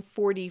around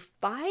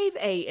 1:45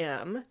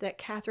 a.m. that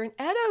Catherine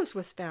Eddowes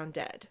was found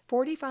dead,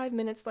 45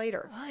 minutes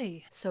later.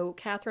 Aye. So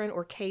Catherine,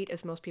 or Kate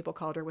as most people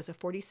called her, was a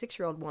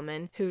 46-year-old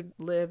woman who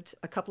lived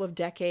a couple of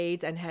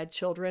decades and had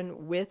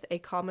children with a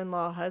common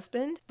law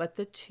husband, but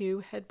the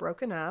two had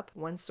broken up.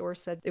 One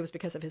source said it was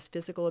because of his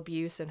physical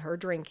abuse and her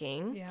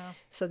drinking. Yeah.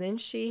 So then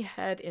she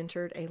had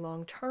entered a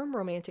long-term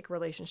romantic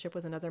relationship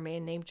with another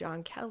man named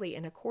John Kelly,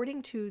 and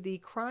according to the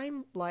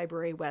Crime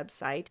Library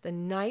website, the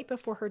night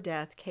before her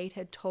death, Kate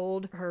had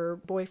told her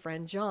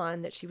boyfriend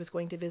John that she was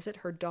going to visit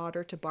her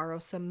daughter to borrow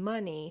some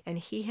money, and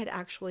he had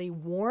actually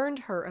warned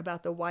her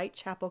about the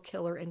Whitechapel chapel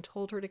killer and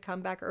told her to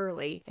come back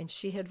early. And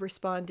she had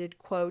responded,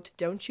 quote,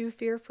 "Don't you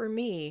fear for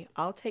me.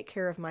 I'll take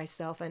care of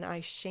myself and I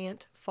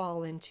shan't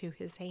fall into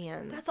his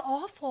hands." That's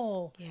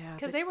awful. Yeah.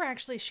 Because they were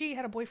actually, she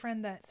had a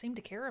boyfriend that seemed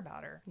to care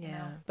about her. Yeah. You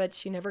know? But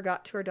she never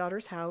got to her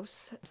daughter's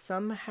house.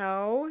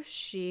 Somehow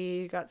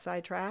she got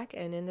sidetracked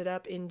and ended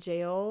up in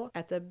jail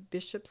at the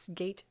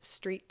Bishopsgate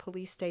Street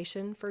police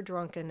station for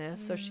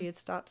drunkenness. So she had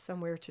stopped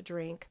somewhere to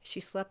drink. She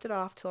slept it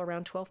off till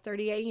around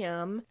 12:30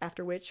 a.m.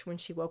 After which, when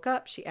she woke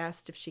up, she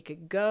asked if she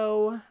could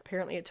go.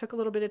 Apparently it took a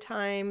little bit of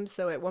time.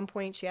 So at one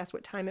point she asked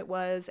what time it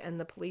was, and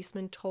the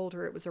policeman told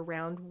her it was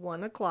around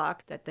 1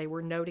 o'clock, that they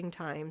were noting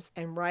times.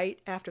 And right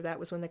after that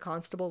was when the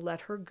constable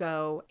let her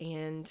go,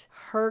 and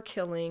her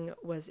killing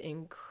was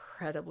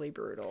incredibly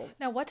brutal.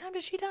 Now, what time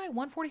did she die?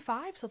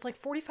 1:45? So it's like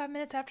 45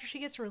 minutes after she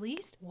gets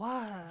released?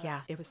 What?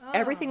 Yeah, it was.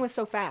 Everything was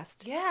so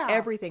fast. Yeah.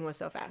 Everything was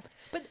so fast.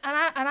 But, and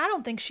I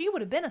don't think she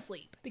would have been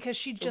asleep because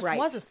she just Right.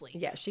 was asleep.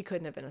 Yeah, she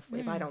couldn't have been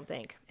asleep, I don't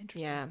think.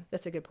 Interesting. Yeah,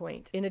 that's a good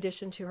point. In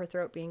addition to her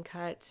throat being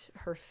cut,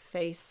 her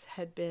face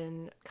had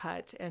been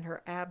cut and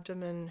her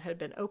abdomen had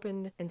been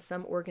opened and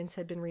some organs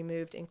had been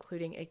removed,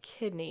 including a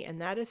kidney.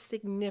 And that is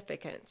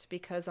significant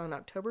because on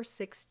October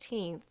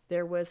 16th,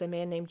 there was a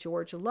man named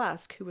George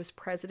Lusk who was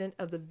president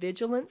of the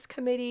Vigilance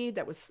Committee.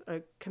 That was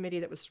a committee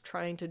that was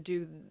trying to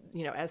do,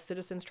 as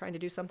citizens trying to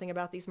do something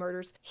about these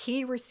murders.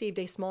 He received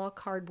a small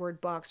cardboard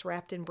box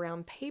wrapped in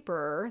brown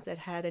paper that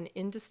had an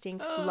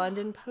indistinct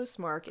London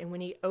postmark. And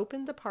when he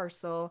opened the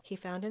parcel, he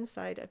found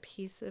inside a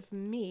piece of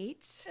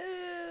meat.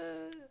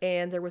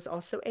 And there was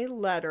also a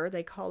letter.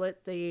 They call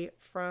it the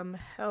From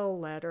Hell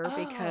letter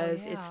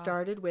because it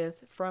started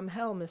with, "From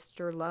hell,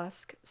 Mr.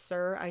 Lusk.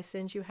 Sir, I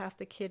send you half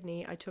the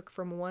kidney I took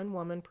from one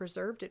woman,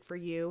 preserved it for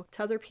you.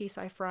 T'other piece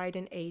I fried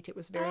and ate. It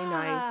was very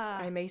nice.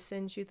 I may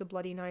send you the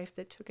bloody knife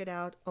that took it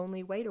out.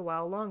 Only wait a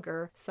while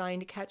longer.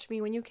 Signed, Catch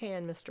me when you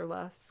can, Mr.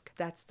 Lusk."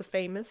 That's the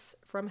famous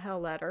From Hell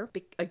letter.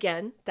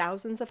 Again,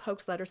 thousands of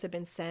hoax letters have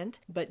been sent,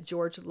 but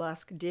George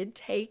Lusk did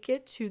take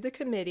it to the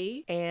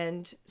committee,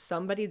 and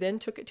somebody then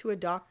took it to a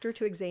doctor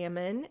to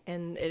examine,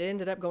 and it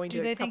ended up going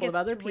to a couple of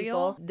other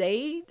people.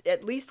 They,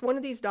 at least one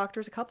of these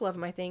doctors, a couple of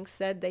them I think,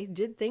 said they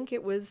did think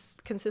it was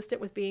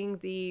consistent with being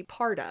the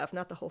part of,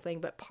 not the whole thing,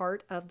 but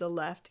part of the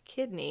left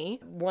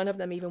kidney. One of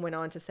them even went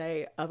on to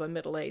say of a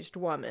middle-aged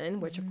woman,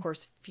 which of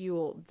course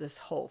fueled this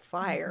whole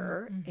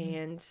fire.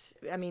 And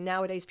I mean,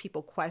 nowadays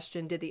people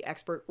question, did the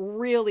expert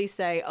really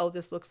say, oh,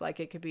 this looks like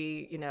it could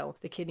be,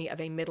 the kidney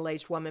of a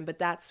middle-aged woman? But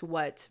that's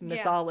what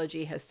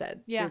mythology has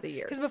said through the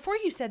years. Because before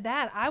you said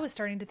that, I was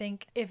starting to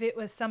think if it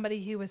was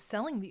somebody who was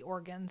selling the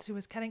organs, who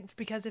was cutting,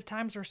 because if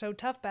times were so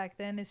tough back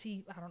then, is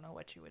he, I don't know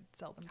what you would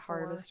sell them for.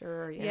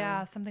 Harvester,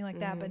 yeah, something like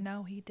that. But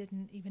no, he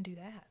didn't even do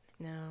that.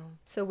 No.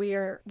 So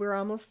we're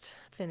almost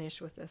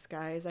finished with this,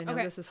 guys. I know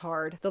this is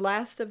hard. The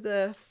last of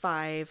the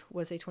 5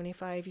 was a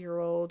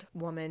 25-year-old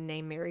woman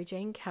named Mary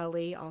Jane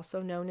Kelly,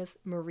 also known as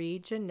Marie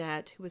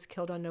Jeanette, who was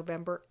killed on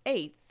November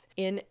 8th.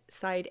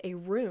 Inside a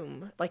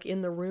room, like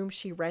in the room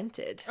she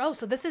rented. Oh,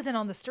 so this isn't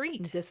on the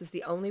street. This is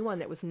the only one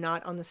that was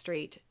not on the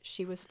street.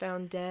 She was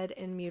found dead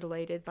and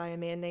mutilated by a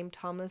man named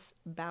Thomas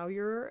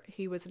Bowyer.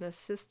 He was an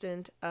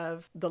assistant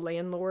of the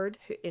landlord,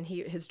 and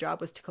his job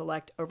was to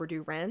collect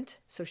overdue rent.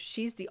 So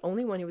she's the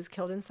only one who was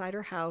killed inside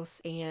her house,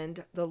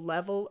 and the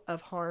level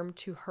of harm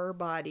to her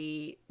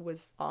body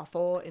was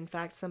awful. In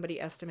fact,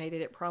 somebody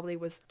estimated it probably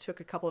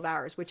took a couple of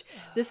hours, which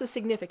this is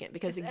significant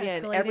because,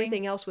 again,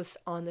 everything else was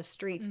on the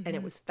streets and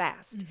it was fast.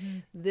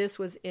 This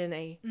was in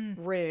a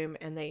room,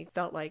 and they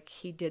felt like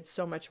he did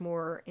so much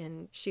more.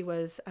 And she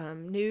was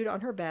nude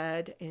on her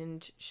bed,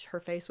 and her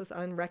face was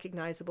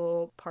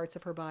unrecognizable. Parts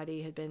of her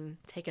body had been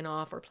taken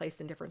off or placed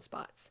in different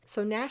spots.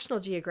 So National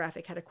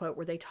Geographic had a quote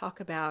where they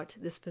talk about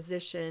this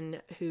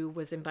physician who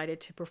was invited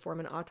to perform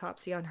an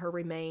autopsy on her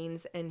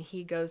remains, and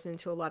he goes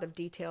into a lot of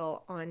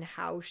detail on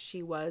how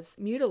she was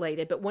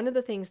mutilated. But one of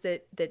the things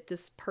that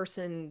this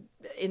person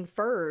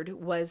inferred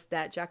was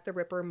that Jack the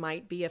Ripper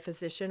might be a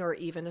physician or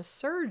even a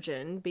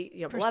surgeon.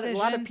 A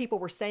lot of people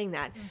were saying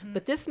that.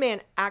 But this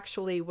man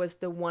actually was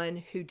the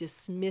one who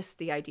dismissed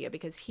the idea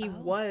because he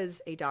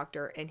was a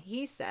doctor, and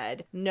he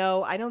said,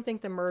 no, I don't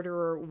think the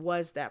murderer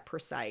was that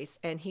precise.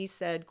 And he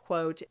said,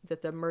 quote,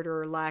 that the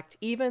murderer lacked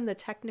even the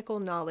technical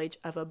knowledge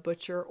of a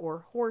butcher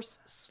or horse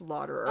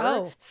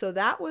slaughterer. So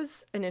that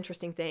was an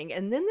interesting thing.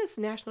 And then this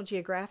National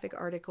Geographic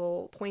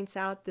article points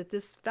out that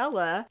this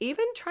fella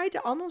even tried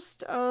to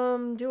almost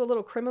do a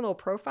little criminal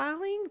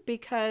profiling,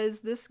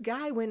 because this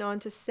guy went on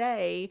to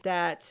say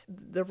that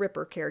the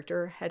Ripper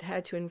character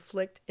had to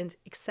inflict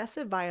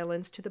excessive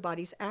violence to the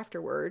bodies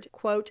afterward.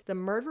 Quote, the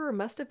murderer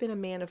must have been a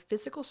man of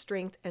physical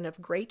strength and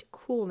of great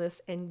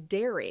coolness and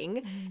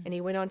daring. And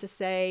he went on to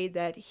say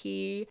that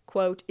he,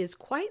 quote, is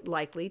quite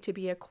likely to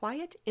be a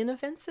quiet,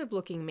 inoffensive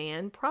looking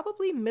man,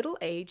 probably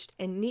middle-aged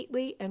and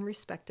neatly and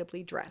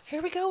respectably dressed.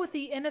 Here we go with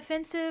the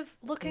inoffensive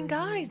looking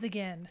guys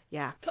again.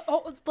 Yeah.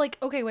 Oh, it's like,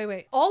 okay,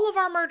 wait. All of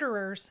our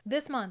murderers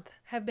this month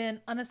have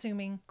been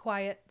unassuming,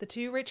 quiet. The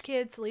 2 rich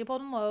kids,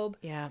 Leopold and Loeb.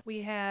 Yeah.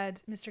 We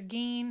had Mr.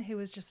 Geen, who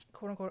was just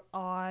quote unquote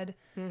odd.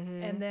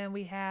 And then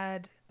we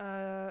had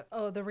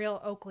the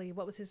real Oakley.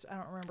 What was his? I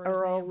don't remember.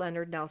 Earl his name.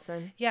 Leonard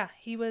Nelson. Yeah,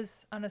 he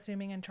was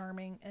unassuming and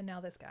charming, and now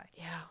this guy.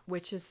 Yeah,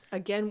 which is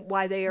again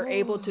why they are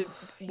able to,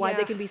 why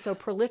they can be so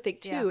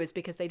prolific too, is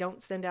because they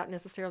don't send out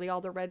necessarily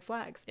all the red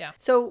flags. Yeah.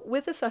 So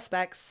with the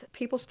suspects,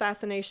 people's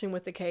fascination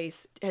with the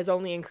case has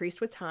only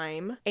increased with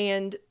time,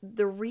 and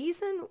the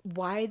reason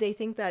why they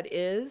think that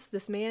is,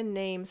 this man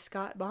named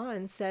Scott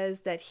Bond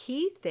says that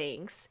he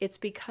thinks it's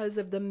because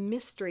of the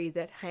mystery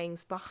that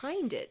hangs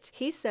behind it.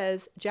 He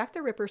says Jack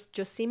the Ripper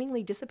just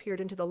seemingly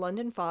disappeared into the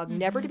London fog,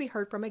 never to be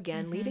heard from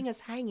again, leaving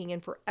us hanging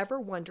and forever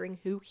wondering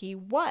who he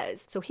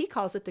was. So he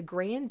calls it the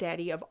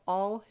granddaddy of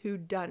all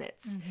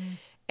whodunits.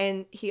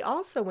 And he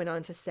also went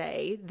on to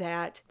say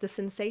that the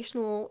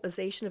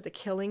sensationalization of the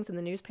killings and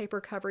the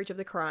newspaper coverage of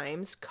the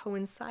crimes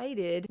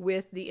coincided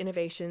with the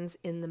innovations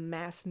in the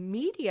mass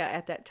media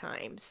at that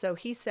time. So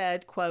he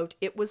said, quote,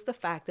 "It was the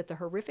fact that the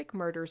horrific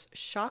murders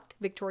shocked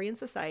Victorian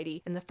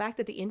society and the fact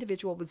that the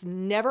individual was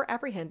never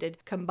apprehended,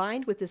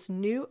 combined with this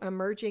new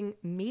emerging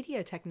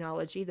media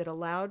technology that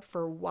allowed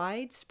for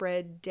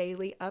widespread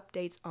daily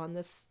updates on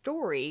the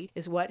story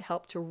is what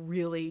helped to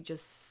really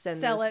just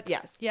Sell it.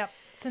 Yes. Yep.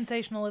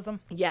 Sensationalism.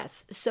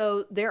 Yes.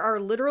 So there are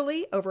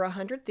literally over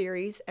 100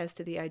 theories as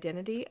to the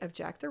identity of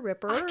Jack the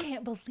Ripper. I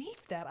can't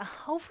believe that.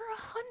 Over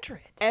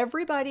 100.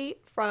 Everybody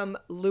from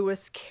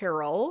Lewis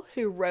Carroll,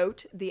 who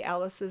wrote the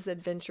Alice's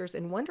Adventures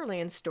in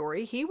Wonderland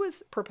story, he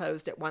was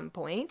proposed at one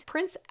point.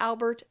 Prince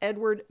Albert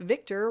Edward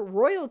Victor,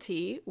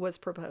 royalty, was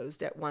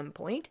proposed at one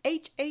point.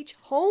 H.H.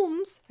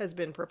 Holmes has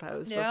been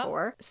proposed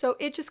before. So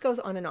it just goes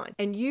on.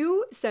 And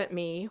you sent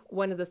me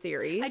one of the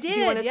theories. I did. Do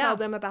you want to tell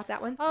them about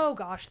that one? Oh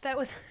gosh, that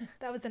was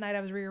the night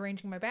I was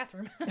rearranging my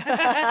bathroom.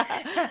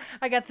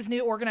 I got this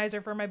new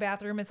organizer for my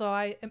bathroom, and so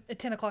at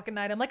 10 o'clock at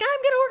night, I'm like,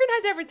 I'm gonna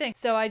organize everything.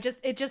 So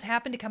it just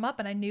happened to come up,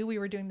 and I knew we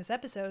were doing this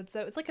episode,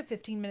 so it's like a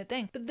 15-minute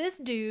thing. But this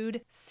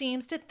dude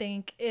seems to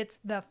think it's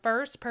the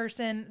first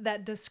person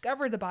that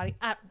discovered the body.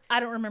 I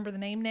don't remember the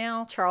name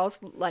now. Charles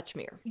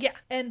Lechmere. Yeah,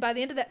 and by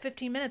the end of that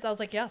 15 minutes, I was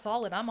like, yeah,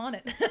 solid, I'm on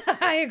it.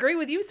 I agree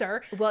with you,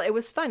 sir. Well, it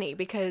was funny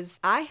because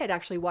I had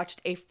actually watched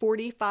a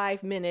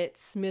 45-minute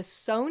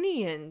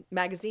Smithsonian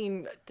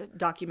magazine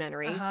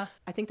documentary.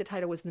 I think the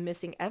title was The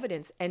Missing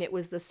Evidence, and it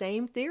was the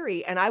same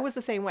theory. And I was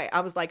the same way. I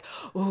was like,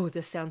 oh,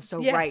 this sounds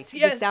so right.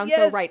 This sounds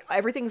so right.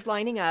 Everything's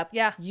lining up.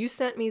 Yeah. You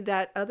sent me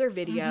that other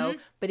video,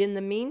 but in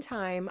the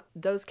meantime,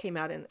 those came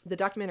out, and the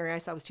documentary I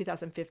saw was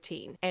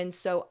 2015. And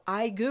so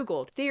I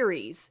Googled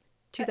theories.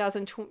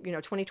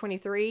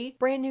 2023,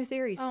 brand new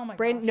theories. Oh my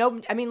gosh. No,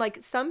 I mean, like,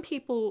 some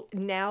people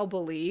now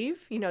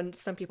believe,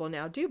 some people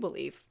now do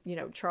believe,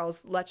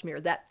 Charles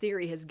Lechmere, that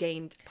theory has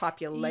gained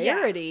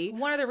popularity. Yeah.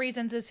 One of the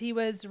reasons is he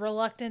was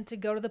reluctant to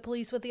go to the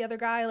police with the other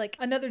guy. Like,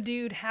 another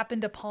dude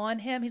happened upon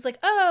him. He's like,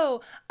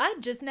 oh, I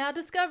just now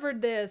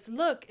discovered this.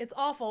 Look, it's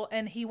awful.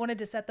 And he wanted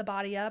to set the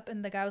body up.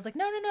 And the guy was like,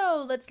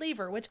 no, let's leave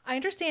her. Which I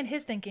understand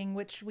his thinking,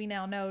 which we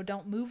now know,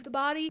 don't move the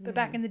body. But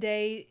back in the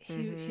day,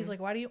 he's like,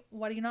 why do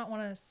you not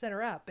want to set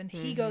her up? And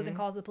he goes and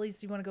calls the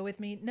police. Do you want to go with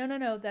me?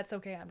 No, that's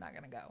okay. I'm not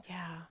going to go.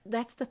 Yeah,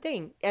 that's the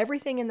thing.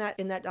 Everything in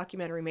that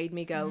documentary made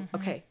me go,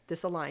 okay,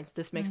 this aligns.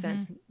 This makes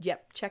sense.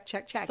 Yep,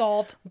 check.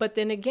 Solved. But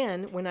then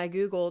again, when I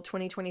Google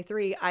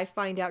 2023, I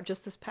find out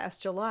just this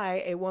past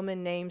July, a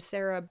woman named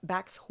Sarah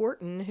Bax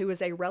Horton, who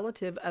is a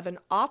relative of an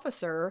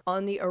officer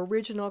on the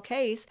original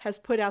case, has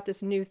put out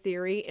this new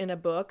theory in a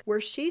book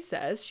where she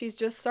says she's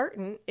just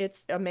certain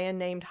it's a man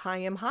named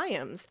Chaim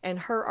Hyams. And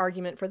her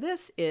argument for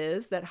this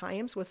is that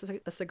Hyams was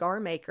a cigar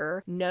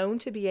maker known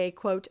to be a,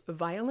 quote,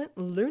 violent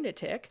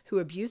lunatic who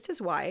abused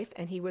his wife,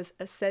 and he was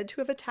said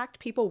to have attacked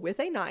people with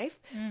a knife.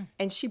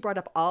 And she brought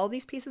up all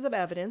these pieces of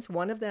evidence.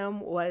 One of them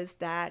was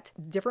that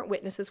different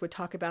witnesses would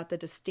talk about the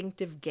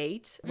distinctive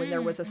gait when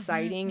there was a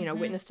sighting,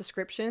 witness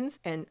descriptions.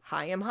 And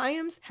Chaim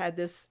Hyams had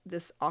this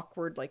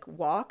awkward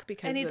walk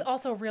because and he's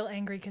also real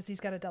angry because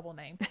he's got a double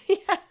name.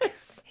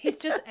 Yes. He's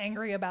just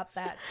angry about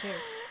that too.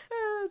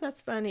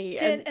 That's funny.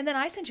 And then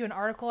I sent you an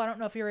article. I don't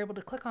know if you were able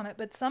to click on it,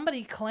 but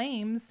somebody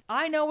claims,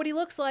 I know what he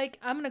looks like.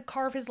 I'm going to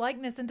carve his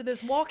likeness into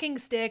this walking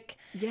stick.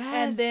 Yes.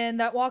 And then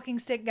that walking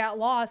stick got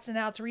lost, and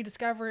now it's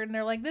rediscovered. And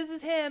they're like, this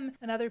is him.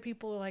 And other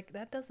people are like,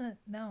 that doesn't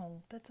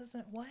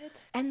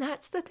what? And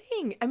that's the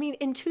thing. I mean,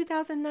 in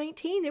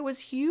 2019, there was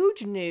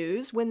huge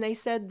news when they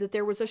said that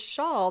there was a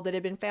shawl that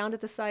had been found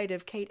at the site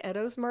of Kate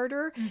Eddowes'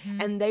 murder.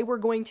 And they were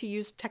going to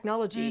use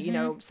technology,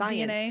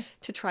 science, DNA,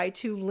 to try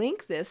to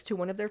link this to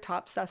one of their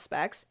top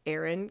suspects,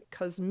 Aaron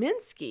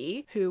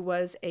Kosminski, who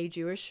was a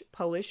Jewish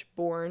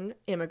Polish-born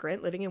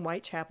immigrant living in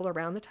Whitechapel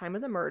around the time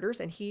of the murders,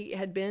 and he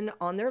had been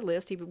on their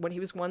list. He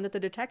was one that the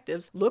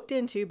detectives looked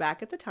into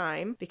back at the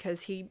time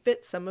because he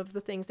fit some of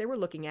the things they were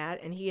looking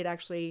at, and he had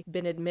actually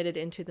been admitted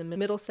into the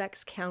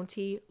Middlesex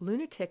County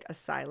Lunatic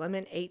Asylum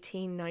in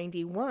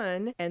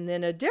 1891, and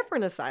then a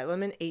different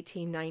asylum in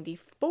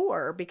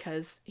 1894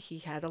 because he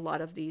had a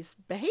lot of these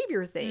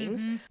behavior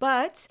things.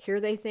 But here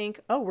they think,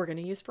 oh, we're going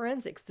to use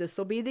forensics. This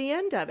will be the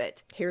end of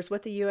it. Here's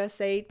what the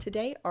USA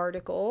Today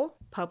article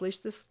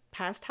published this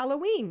past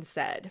Halloween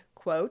said,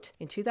 quote,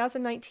 in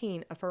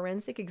 2019, a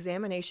forensic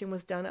examination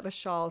was done of a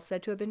shawl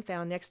said to have been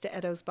found next to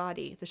Edo's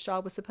body. The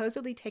shawl was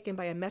supposedly taken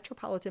by a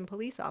Metropolitan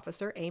Police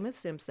officer, Amos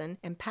Simpson,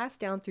 and passed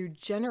down through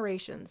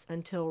generations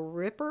until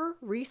Ripper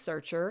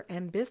researcher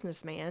and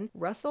businessman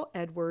Russell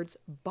Edwards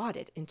bought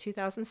it in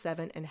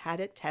 2007 and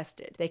had it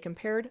tested. They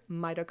compared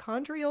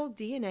mitochondrial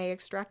DNA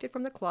extracted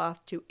from the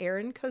cloth to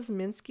Aaron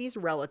Kosminski's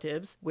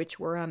relatives, which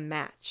were a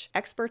match.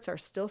 Experts are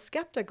still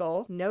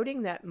skeptical,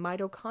 noting that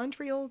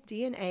mitochondrial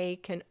DNA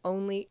can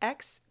only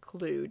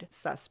exclude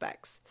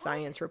suspects,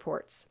 science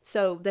reports.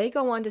 So they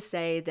go on to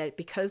say that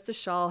because the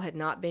shawl had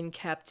not been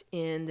kept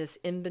in this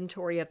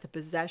inventory of the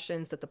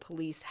possessions that the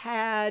police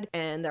had,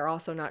 and they're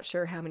also not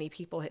sure how many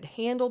people had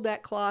handled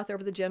that cloth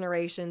over the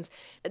generations,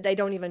 they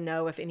don't even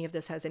know if any of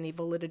this has any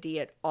validity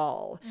at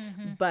all.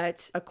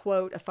 But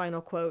a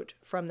final quote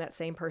from that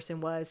same person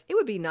was, "It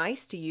would be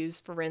nice to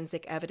use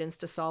forensic evidence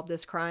to solve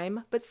this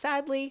crime, but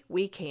sadly,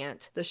 we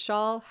can't. The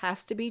shawl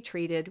has to be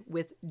treated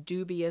with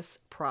dubious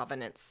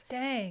provenance."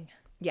 Dang.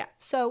 Yeah.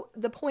 So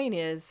the point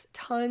is,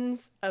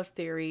 tons of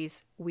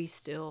theories we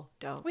still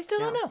don't know. We still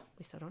don't know.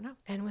 We still don't know.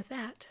 And with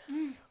that,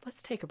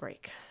 let's take a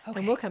break. Okay.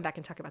 And we'll come back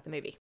and talk about the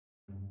movie.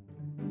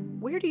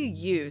 Where do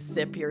you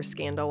sip your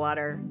Scandal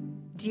water?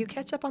 Do you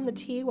catch up on the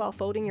tea while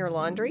folding your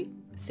laundry?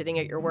 Sitting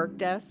at your work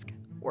desk?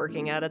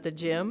 Working out at the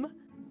gym?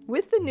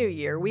 With the new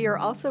year, we are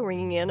also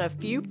ringing in a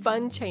few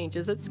fun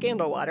changes at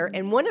Scandal Water,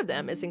 and one of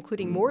them is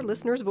including more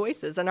listeners'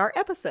 voices in our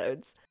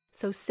episodes.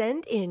 So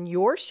send in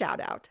your shout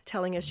out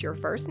telling us your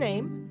first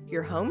name,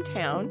 your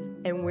hometown,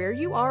 and where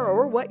you are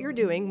or what you're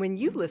doing when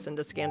you listen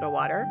to Scandal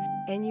Water,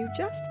 and you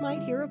just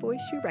might hear a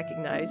voice you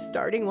recognize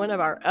starting one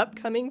of our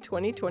upcoming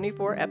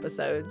 2024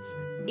 episodes.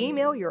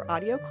 Email your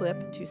audio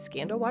clip to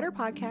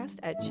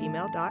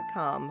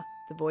ScandalWaterPodcast@gmail.com.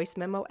 The voice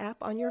memo app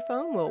on your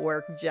phone will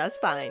work just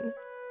fine.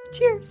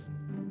 Cheers!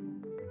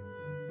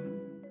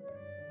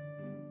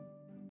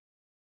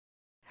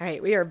 All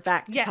right, we are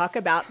back to talk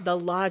about The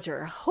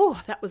Lodger.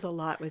 Oh, that was a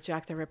lot with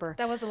Jack the Ripper.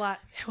 That was a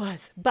lot. It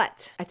was.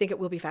 But I think it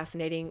will be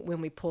fascinating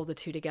when we pull the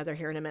two together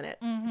here in a minute.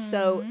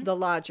 So, The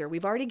Lodger.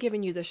 We've already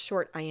given you the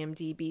short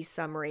IMDb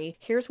summary.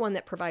 Here's one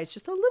that provides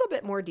just a little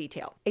bit more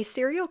detail. A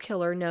serial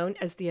killer known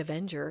as the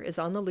Avenger is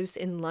on the loose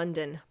in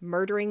London,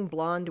 murdering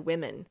blonde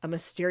women. A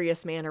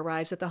mysterious man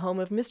arrives at the home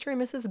of Mr. and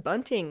Mrs.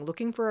 Bunting,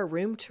 looking for a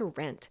room to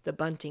rent. The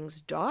Bunting's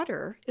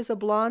daughter is a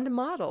blonde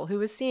model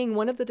who is seeing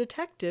one of the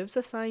detectives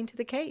assigned to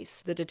the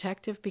case. The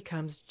detective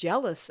becomes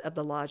jealous of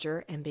the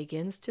lodger and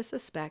begins to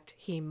suspect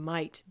he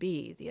might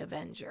be the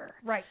Avenger.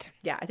 Right.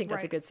 Yeah, I think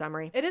that's a good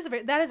summary. That is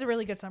a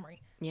really good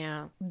summary.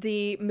 Yeah.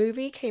 The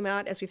movie came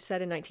out, as we've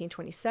said, in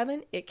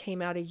 1927. It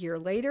came out a year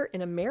later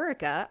in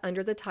America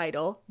under the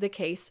title The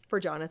Case for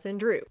Jonathan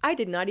Drew. I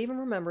did not even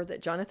remember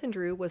that Jonathan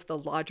Drew was the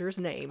lodger's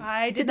name.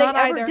 I did not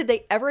either. Did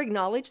they ever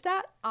acknowledge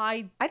that?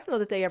 I don't know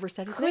that they ever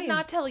said his name. could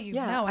not tell you.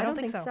 Yeah, No, I don't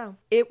think so.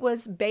 It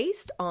was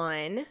based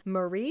on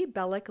Marie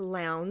Belloc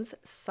Lowndes'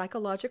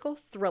 psychological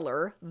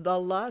thriller, The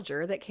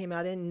Lodger, that came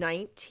out in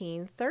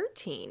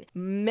 1913.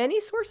 Many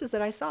sources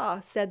that I saw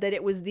said that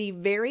it was the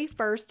very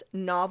first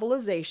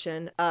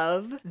novelization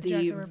of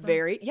the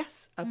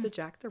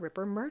Jack the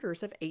Ripper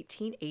murders of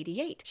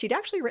 1888. She'd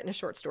actually written a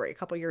short story a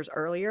couple years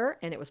earlier,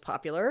 and it was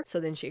popular,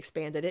 so then she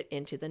expanded it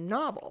into the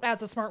novel.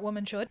 As a smart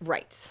woman should.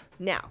 Right.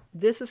 Now,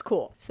 this is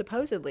cool.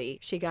 Supposedly,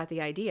 she got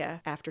the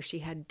idea after she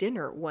had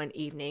dinner one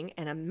evening,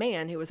 and a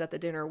man who was at the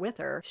dinner with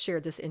her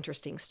shared this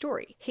interesting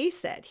story. He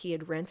said he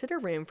had rented a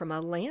room from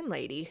a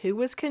landlady who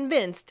was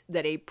convinced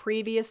that a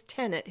previous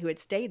tenant who had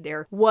stayed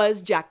there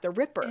was Jack the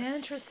Ripper.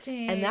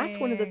 Interesting. And that's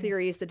one of the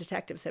theories the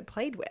detectives had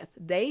played with.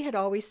 They had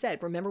always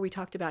said, remember we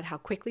talked about how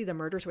quickly the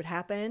murders would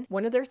happen?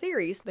 One of their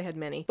theories, they had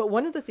many, but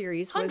one of the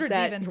theories was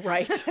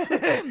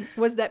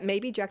was that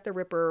maybe Jack the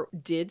Ripper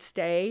did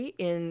stay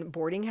in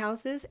boarding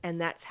houses,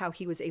 and that's how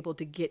he was able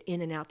to get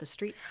in and out the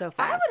streets so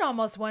fast. I would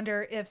almost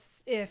wonder if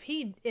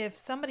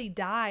somebody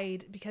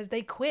died because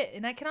they quit,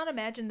 and I cannot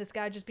imagine this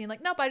guy just being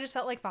like, nope, I just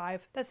felt like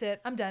 5. That's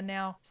it. I'm done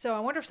now. So I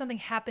wonder if something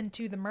happened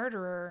to the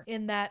murderer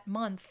in that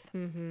month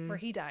where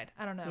he died.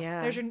 I don't know.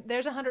 Yeah.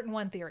 There's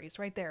 101 theories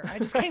right there. I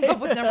just came up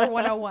with number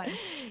 101.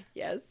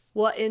 Yes.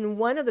 Well, in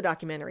one of the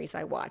documentaries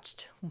I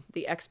watched,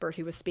 the expert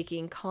who was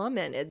speaking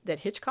commented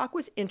that Hitchcock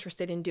was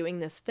interested in doing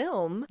this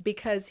film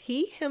because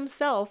he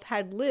himself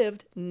had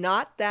lived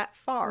not that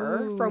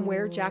far from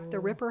where Jack the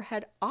Ripper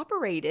had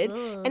operated.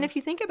 And if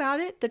you think about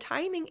it, the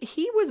timing,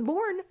 he was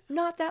born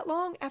not that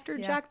long after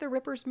Jack the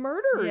Ripper's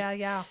murders.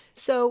 Yeah.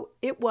 So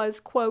it was,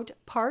 quote,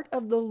 part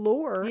of the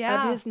lore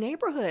of his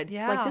neighborhood.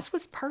 Yeah. Like this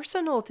was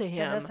personal to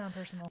him. That does sound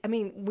personal. I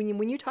mean,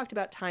 when you talked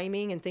about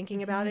timing and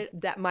thinking about it,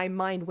 that my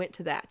mind went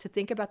to that, to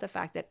think about the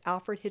fact that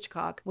Alfred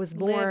Hitchcock was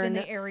born lived in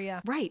the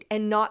area. Right.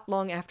 And not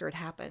long after it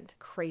happened.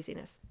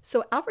 Craziness.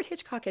 So Alfred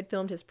Hitchcock had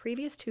filmed his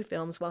previous 2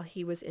 films while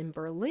he was in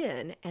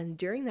Berlin. And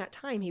during that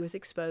time, he was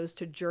exposed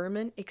to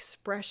German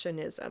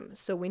expressionism.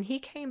 So when he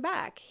came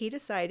back, he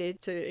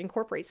decided to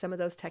incorporate some of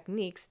those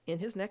techniques in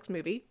his next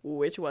movie,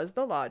 which was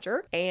The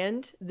Lodger.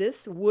 And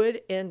this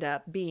would end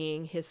up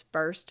being his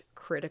first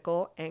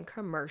critical and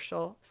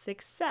commercial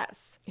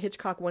success.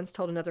 Hitchcock once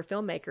told another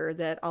filmmaker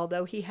that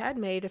although he had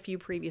made a few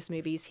previous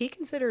movies, he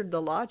considered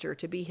The Lodger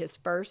to be his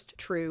first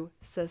true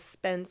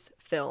suspense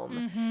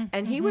film.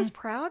 And he was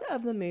proud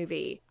of the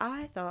movie.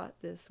 I thought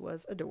this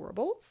was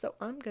adorable, so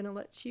I'm going to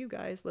let you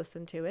guys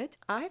listen to it.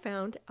 I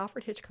found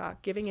Alfred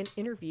Hitchcock giving an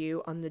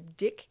interview on the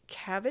Dick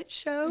Cavett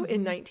Show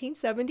in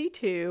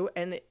 1972.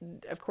 And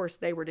of course,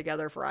 they were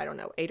together for,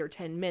 8 or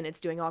 10 minutes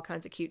doing all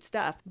kinds of cute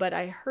stuff. But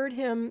I heard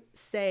him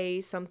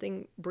say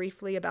something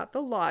briefly about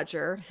The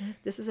Lodger.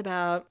 This is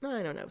about,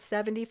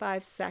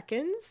 75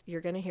 seconds.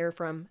 You're going to hear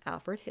from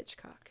Alfred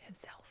Hitchcock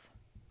Himself.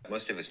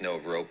 Most of us know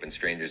of Rope and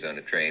Strangers on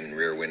a Train and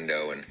Rear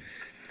Window and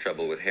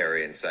Trouble with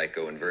Harry and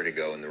Psycho and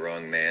Vertigo and The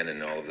Wrong Man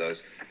and all of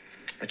those.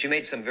 But you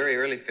made some very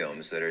early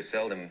films that are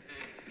seldom,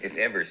 if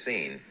ever,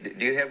 seen.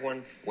 Do you have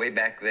one way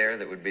back there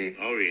that would be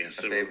Oh, yes.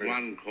 a There favorite? was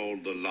one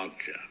called The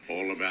Lodger,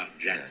 all about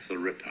Jack the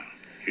Ripper.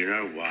 You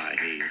know why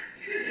he...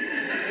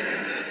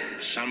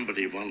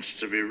 Somebody wants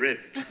to be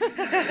ripped.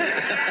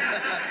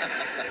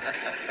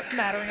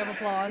 Smattering of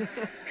applause.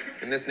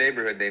 In this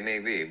neighborhood, they may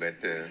be, but...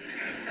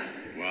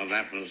 Well,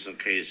 that was the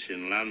case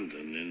in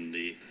London in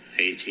the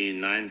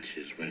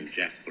 1890s when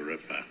Jack the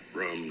Ripper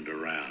roamed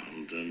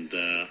around. And,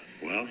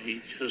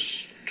 he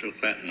just took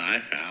that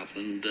knife out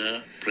and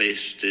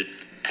placed it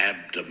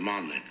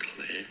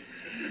abdomonically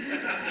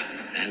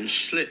and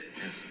slit.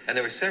 Yes. And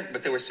there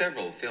were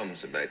several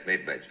films about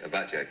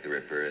Jack the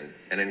Ripper,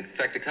 and in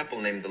fact a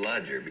couple named The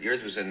Lodger. But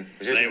yours was yours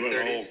They in the were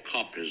 30s? all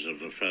copies of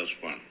the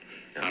first one.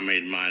 Yeah. I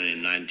made mine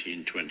in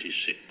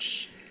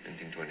 1926.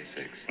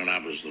 1926. When I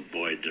was the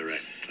boy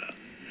director,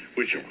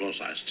 which of course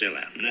I still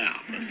am now.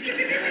 But...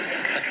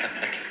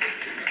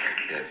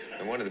 Yes,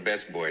 and one of the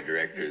best boy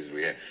directors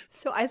we have.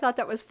 So I thought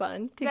that was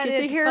fun to That get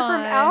to is hear fun.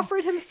 from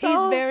Alfred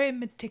himself. He's very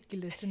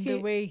meticulous in the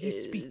way he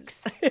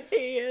speaks.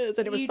 He is,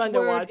 and it was Each fun to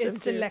word watch him is too.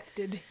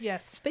 selected,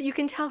 yes. But you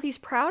can tell he's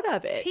proud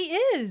of it. He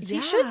is.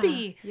 He should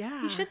be.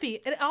 Yeah. He should be.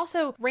 And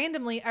also,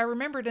 randomly, I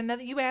remembered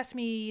another. You asked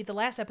me the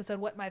last episode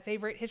what my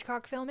favorite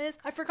Hitchcock film is.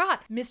 I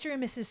forgot. Mr.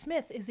 and Mrs.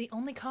 Smith is the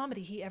only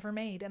comedy he ever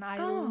made, and I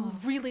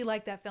really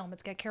like that film.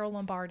 It's got Carol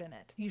Lombard in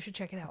it. You should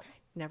check it out. Okay.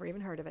 Never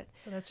even heard of it.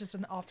 So that's just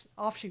an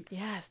offshoot.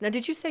 Yes. Now,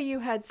 did you say you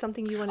had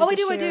something you wanted to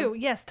share? I do.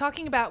 Yes.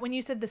 Talking about when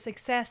you said the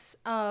success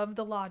of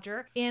The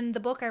Lodger. In the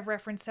book I've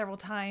referenced several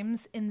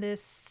times in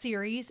this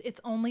series, It's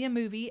Only a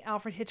Movie,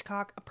 Alfred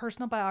Hitchcock, a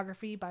personal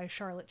biography by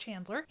Charlotte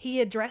Chandler. He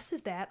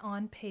addresses that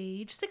on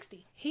page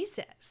 60. He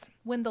says,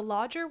 when The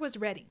Lodger was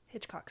ready,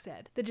 Hitchcock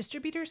said, the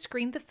distributor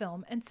screened the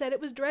film and said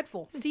it was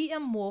dreadful.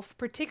 C.M. Wolfe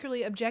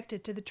particularly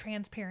objected to the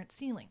transparent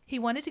ceiling. He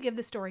wanted to give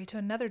the story to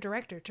another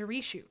director to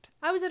reshoot.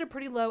 I was at a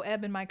pretty low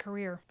ebb in my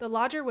career. The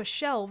Lodger was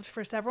shelved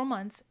for several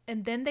months,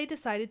 and then they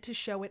decided to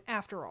show it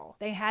after all.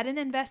 They had an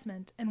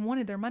investment and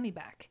wanted their money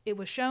back. It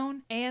was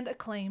shown and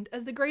acclaimed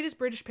as the greatest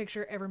British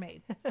picture ever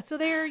made. So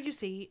there, you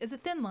see, is a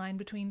thin line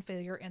between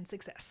failure and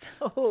success.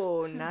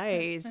 Oh,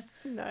 nice.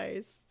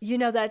 Nice. You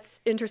know, that's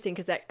interesting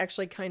because that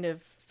actually kind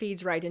of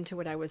feeds right into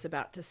what I was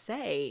about to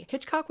say.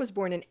 Hitchcock was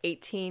born in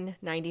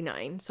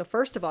 1899. So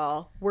first of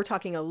all, we're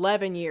talking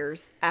 11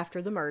 years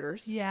after the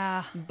murders.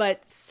 Yeah.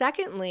 But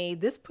secondly,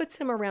 this puts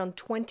him around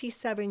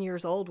 27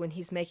 years old when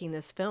he's making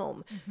this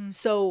film.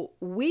 So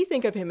we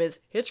think of him as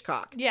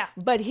Hitchcock. Yeah.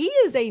 But he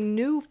is a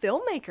new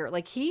filmmaker.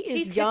 Like he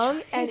is He's young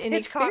Hitchcock. and He's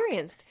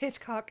inexperienced.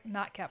 Hitchcock,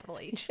 not capital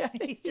H.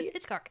 He's just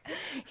Hitchcock.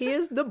 He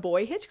is the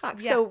boy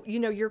Hitchcock. Yeah. So, you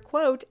know, your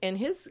quote and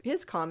his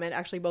comment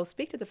actually both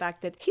speak to the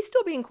fact that he's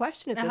still being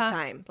questioned at this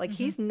time. Like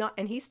he's not,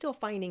 and he's still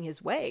finding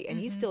his way and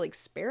he's still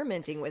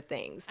experimenting with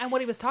things. And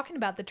what he was talking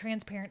about, the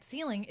transparent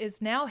ceiling,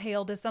 is now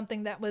hailed as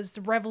something that was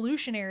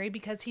revolutionary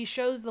because he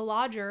shows The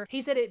Lodger.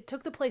 He said it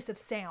took the place of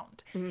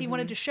sound. He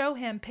wanted to show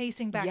him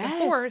pacing back and Yes.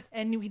 forth,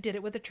 and he did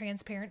it with a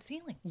transparent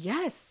ceiling.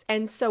 Yes.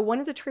 And so one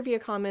of the trivia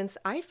comments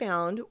I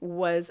found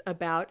was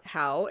about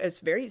how, it's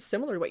very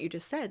similar to what you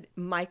just said,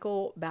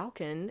 Michael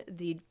Balkin,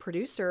 the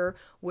producer,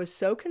 was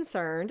so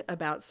concerned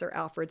about Sir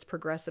Alfred's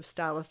progressive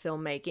style of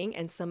filmmaking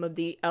and some of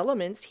the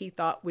elements he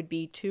thought would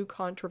be too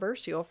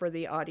controversial for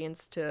the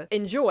audience to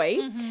enjoy,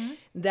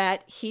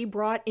 that he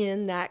brought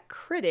in that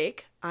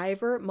critic,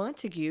 Ivor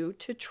Montague,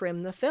 to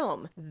trim the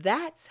film.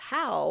 That's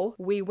how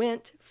we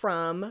went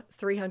from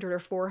 300 or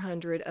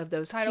 400 of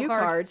those Title cue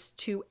cards. cards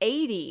to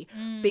 80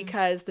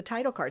 because the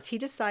title cards, he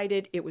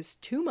decided it was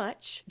too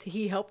much.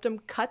 He helped them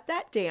cut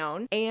that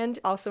down and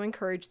also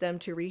encouraged them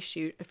to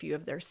reshoot a few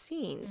of their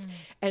scenes.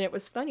 And it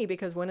was funny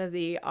because one of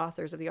the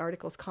authors of the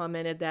articles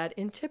commented that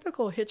in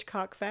typical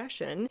Hitchcock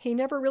fashion, he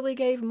never really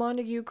gave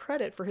Montague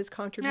credit for his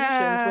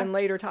contributions when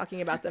later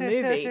talking about the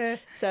movie.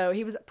 So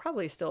he was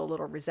probably still a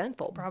little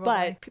resentful. Probably.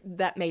 But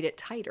that made it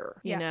tighter.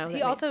 Yeah. You know,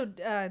 He also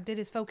did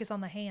his focus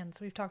on the hands.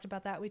 We've talked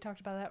about that. We talked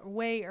about that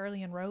way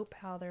early in Rope,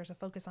 how there's a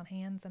focus on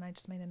hands, and I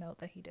just made a note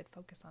that he did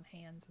focus on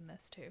hands in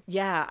this too.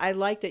 Yeah, I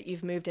like that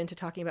you've moved into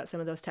talking about some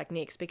of those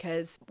techniques,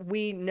 because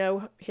we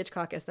know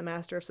Hitchcock as the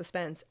master of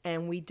suspense,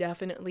 and we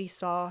definitely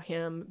saw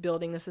him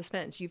building the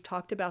suspense. You've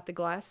talked about the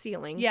glass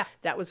ceiling. Yeah.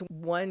 That was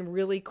one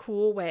really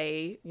cool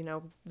way. You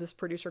know, this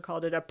producer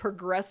called it a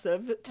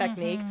progressive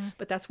technique,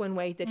 but that's one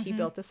way that he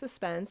built the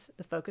suspense,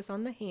 the focus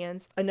on the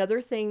hands.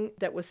 Another thing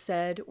that was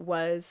said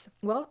was,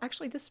 well,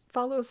 actually, this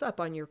follows up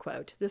on your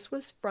quote. This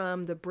was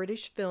from the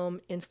British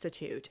Film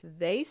Institute.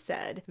 They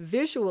said,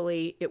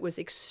 visually, it was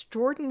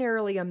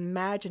extraordinarily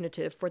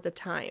imaginative for the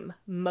time,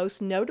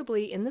 most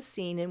notably in the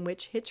scene in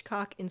which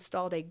Hitchcock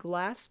installed a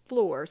glass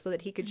floor so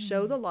that he could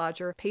show the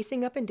lodger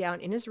pacing up and down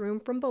in his room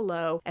from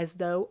below as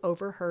though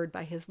overheard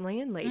by his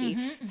landlady.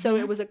 So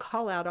it was a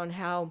call out on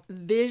how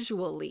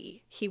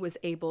visually he was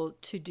able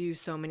to do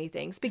so many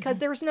things, because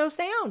there was no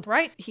sound.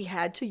 Right. He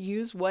had to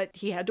use what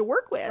he had to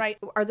work with. Right.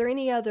 Are there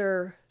any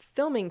other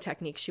filming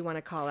techniques you want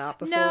to call out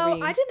before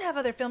I didn't have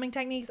other filming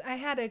techniques. I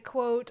had a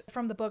quote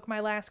from the book.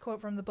 My last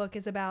quote from the book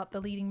is about the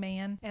leading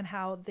man and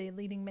how the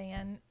leading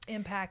man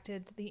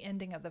impacted the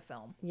ending of the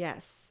film.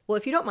 Yes. Well,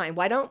 if you don't mind,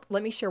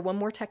 let me share one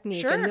more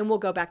technique, Sure. and then we'll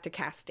go back to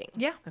casting.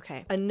 Yeah.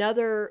 Okay.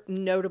 Another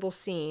notable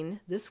scene,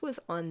 this was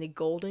on the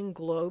Golden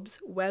Globes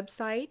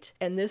website,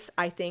 and this,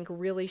 I think,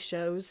 really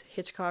shows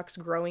Hitchcock's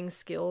growing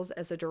skills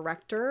as a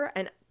director.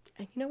 And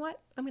you know what?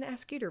 I'm going to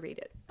ask you to read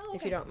it,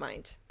 if you don't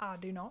mind. I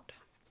do not.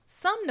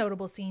 Some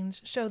notable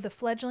scenes show the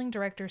fledgling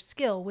director's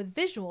skill with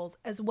visuals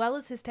as well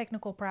as his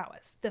technical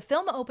prowess. The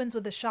film opens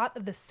with a shot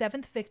of the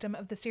 7th victim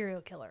of the serial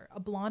killer, a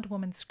blonde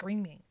woman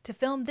screaming. To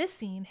film this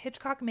scene,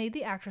 Hitchcock made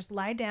the actress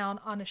lie down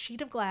on a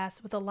sheet of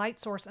glass with a light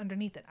source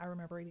underneath it. I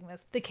remember reading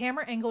this. The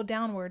camera angled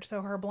downward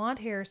so her blonde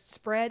hair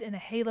spread in a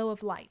halo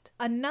of light.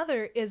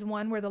 Another is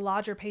one where the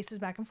lodger paces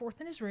back and forth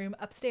in his room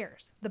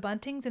upstairs. The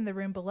buntings in the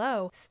room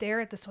below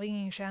stare at the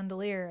swinging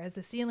chandelier as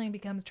the ceiling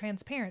becomes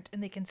transparent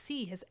and they can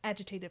see his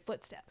agitated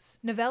footsteps.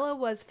 Novella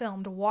was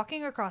filmed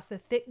walking across the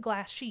thick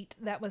glass sheet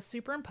that was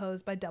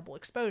superimposed by double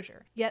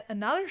exposure. Yet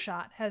another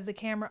shot has the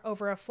camera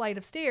over a flight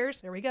of stairs,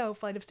 there we go,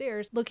 flight of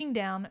stairs, looking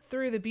down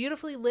through the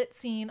beautifully lit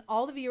scene.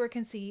 All the viewer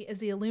can see is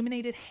the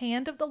illuminated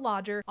hand of the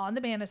lodger on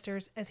the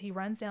banisters as he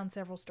runs down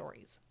several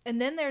stories.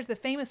 And then there's the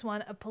famous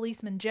one of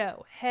Policeman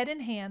Joe, head in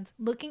hands,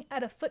 looking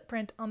at a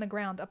footprint on the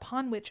ground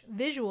upon which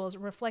visuals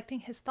reflecting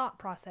his thought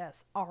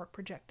process are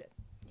projected.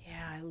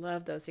 Yeah, I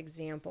love those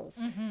examples.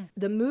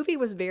 The movie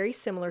was very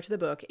similar to the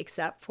book,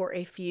 except for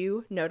a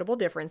few notable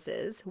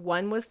differences.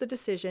 One was the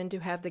decision to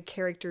have the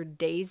character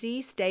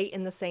Daisy stay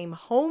in the same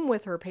home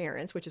with her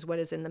parents, which is what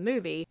is in the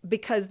movie,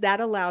 because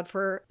that allowed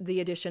for the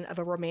addition of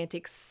a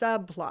romantic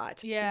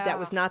subplot. Yeah. That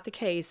was not the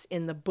case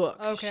in the book.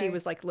 Okay. She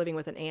was like living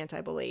with an aunt,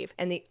 I believe.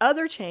 And the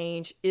other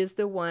change is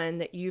the one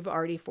that you've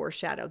already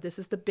foreshadowed. This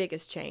is the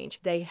biggest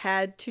change. They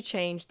had to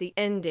change the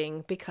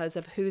ending because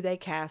of who they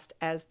cast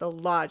as the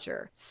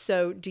lodger.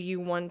 So do you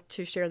want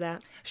to share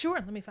that? Sure,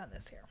 let me find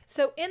this here.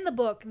 So in the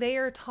book, they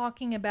are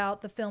talking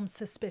about the film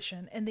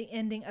Suspicion and the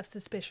ending of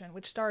Suspicion,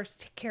 which stars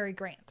Cary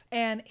Grant.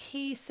 And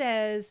he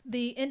says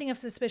the ending of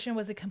Suspicion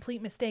was a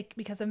complete mistake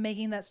because of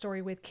making that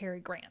story with Cary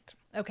Grant.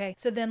 Okay,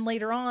 so then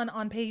later on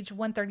page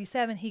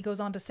 137, he goes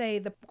on to say,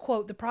 the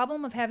quote, "The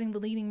problem of having the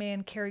leading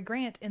man, Cary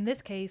Grant, in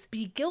this case,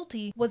 be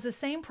guilty was the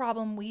same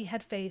problem we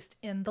had faced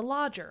in The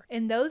Lodger.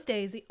 In those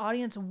days, the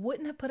audience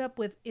wouldn't have put up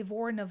with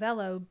Ivor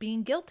Novello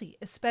being guilty,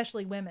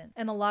 especially women.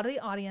 And a lot of the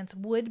audience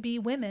would be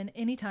women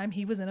anytime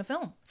he was in a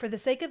film. For the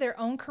sake of their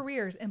own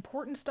careers,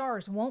 important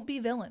stars won't be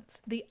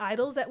villains. The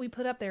idols that we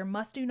put up there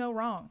must do no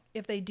wrong.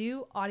 If they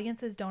do,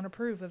 audiences don't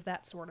approve of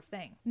that sort of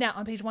thing." Now,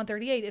 on page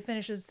 138,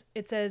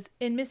 it says,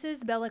 "In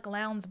Mrs. Belloc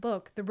Lowndes'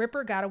 book, The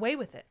Ripper got away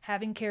with it.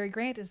 Having Cary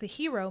Grant as the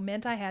hero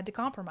meant I had to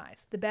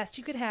compromise. The best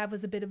you could have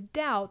was a bit of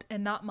doubt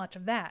and not much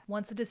of that.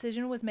 Once the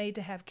decision was made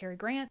to have Cary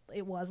Grant,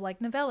 it was like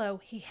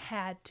Novello, he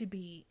had to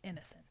be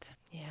innocent."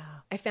 Yeah.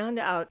 I found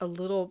out a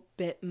little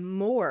bit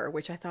more,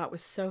 which I thought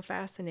was so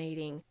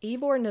fascinating.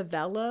 Ivor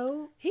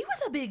Novello, He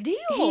was a big deal.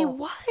 he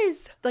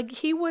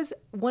was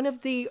one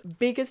of the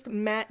biggest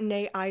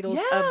matinee idols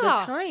of the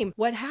Yeah. time.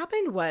 What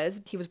happened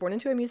was he was born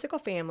into a musical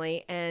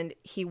family, and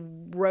he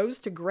rose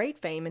to great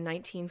fame in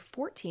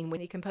 1914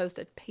 when he composed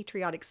a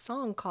patriotic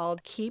song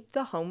called "Keep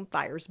the Home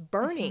Fires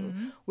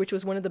Burning," which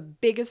was one of the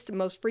biggest,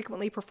 most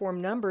frequently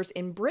performed numbers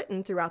in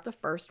Britain throughout the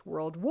First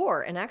World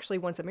War. And actually,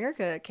 once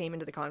America came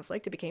into the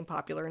conflict, it became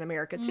popular in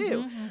America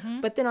too.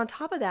 But then on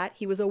top of that,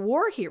 he was a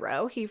war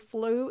hero. He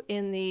flew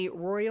in the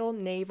Royal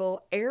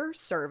Naval Air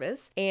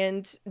Service.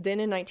 And then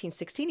in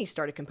 1916, he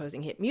started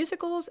composing hit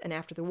musicals. And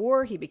after the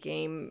war, he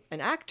became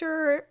an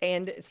actor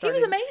and He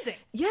was amazing.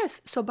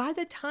 Yes. So by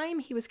the time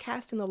he was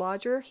cast in The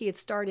Lodger, he had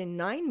starred in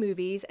 9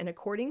 movies. And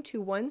according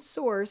to one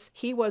source,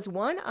 he was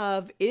one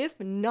of, if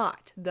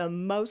not the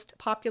most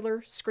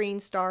popular screen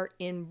star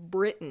in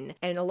Britain.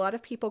 And a lot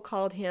of people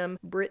called him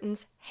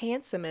Britain's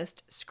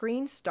handsomest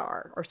screen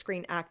star or screen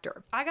on-screen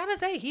actor. I gotta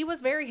say, he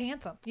was very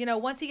handsome. You know,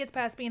 once he gets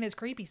past being his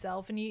creepy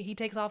self and he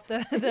takes off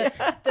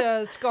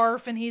the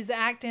scarf and he's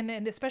acting,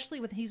 and especially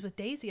when he's with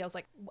Daisy, I was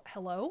like,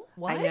 hello?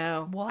 What? I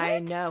know. What? I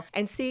know.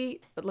 And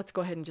see, let's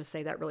go ahead and just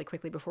say that really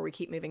quickly before we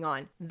keep moving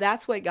on.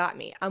 That's what got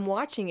me. I'm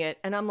watching it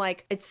and I'm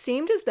like, it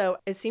seemed as though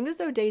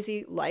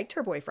Daisy liked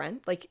her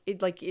boyfriend.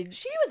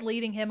 She was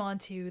leading him on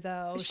too,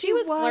 though. She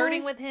was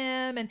flirting with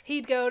him, and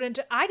he'd go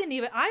into.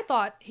 I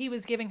thought he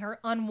was giving her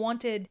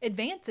unwanted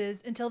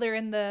advances until they're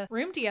in the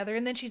room together,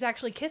 and then she's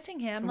actually kissing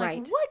him. Like,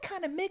 right. What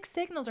kind of mixed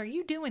signals are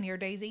you doing here,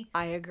 Daisy?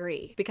 I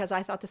agree, because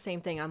I thought the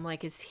same thing. I'm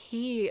like, is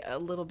he a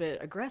little bit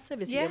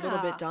aggressive? Is he a little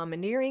bit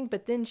domineering?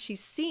 But then she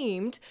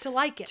seemed to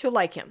like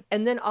him.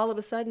 And then all of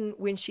a sudden,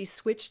 when she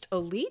switched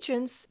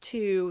allegiance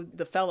to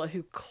the fella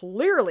who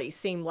clearly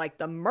seemed like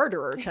the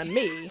murderer to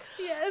me,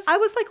 yes. I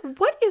was like,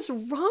 what is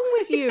wrong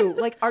with you?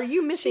 Like, are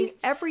you missing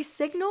every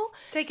signal?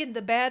 Taking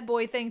the bad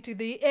boy thing to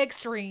the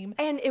extreme.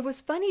 And it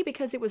was funny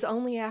because it was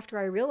only after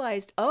I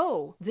realized,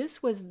 oh,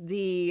 this was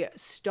the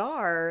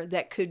star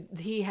that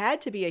he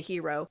had to be a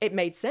hero. It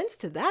made sense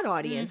to that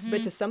audience,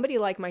 but to somebody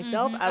like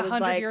myself, I was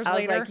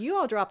like, you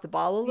all dropped the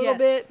ball a little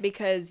bit,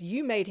 because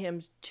you made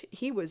him,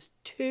 he was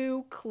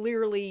too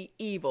clearly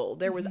evil.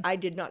 I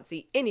did not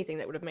see anything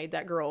that would have made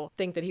that girl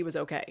think that he was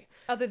okay.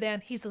 Other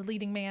than he's the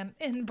leading man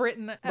in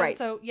Britain. Right.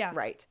 So, yeah.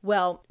 Right.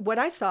 Well, what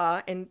I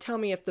saw, and tell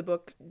me if the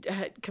book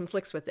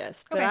conflicts with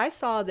this, but I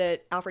saw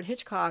that Alfred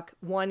Hitchcock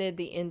wanted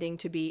the ending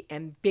to be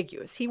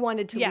ambiguous. He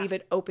wanted to leave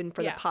it open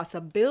for the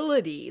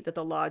possibility that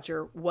the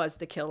lodger was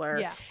the killer.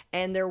 Yeah.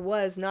 And there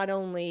was not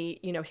only,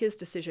 his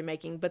decision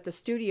making, but the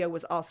studio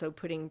was also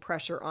putting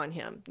pressure on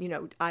him.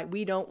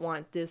 We don't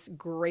want this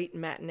great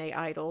matinee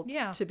idol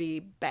to be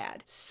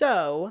bad.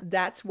 So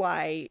that's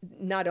why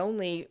not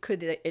only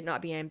could it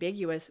not be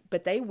ambiguous,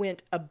 but they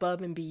went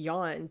above and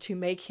beyond to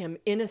make him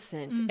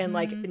innocent. And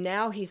like,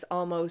 now he's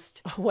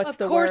almost, what's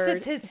the word? Of course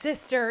it's his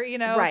sister,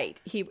 Right.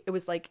 It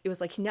was like,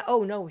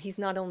 oh no, he's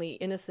not only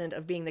innocent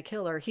of being the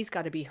killer, he's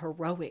got to be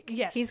heroic.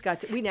 Yes. He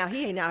now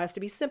has to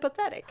be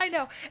sympathetic. I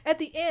know. At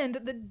the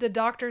end, the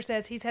doctor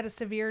says he's had a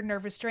severe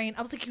nervous strain.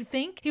 I was like, you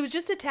think? He was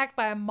just attacked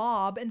by a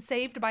mob and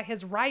saved by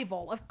his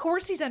rival. Of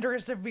course he's under a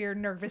severe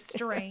nervous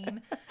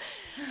strain.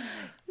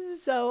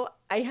 So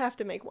I have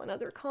to make one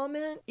other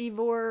comment.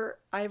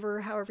 Ivor,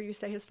 however you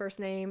say his first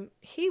name,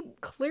 he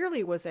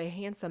clearly was a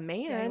handsome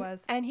man. Yeah, he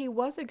was. And he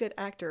was a good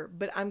actor.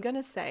 But I'm going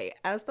to say,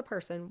 as the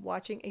person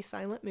watching a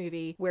silent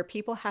movie where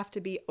people have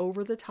to be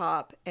over the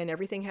top and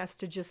everything has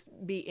to just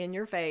be in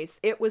your face,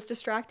 it was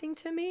distracting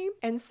to me.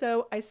 And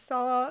so I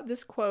saw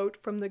this quote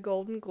from the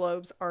Golden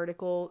Globes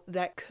article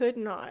that could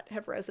not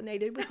have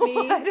resonated with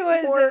me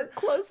more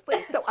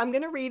closely. So I'm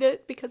going to read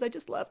it because I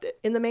just loved it.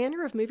 In the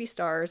manner of movie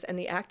stars and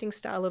the acting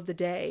style of the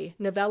day,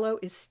 Novello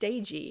is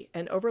stagey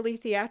and overly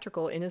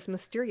theatrical in his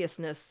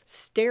mysteriousness,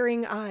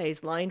 staring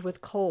eyes lined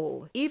with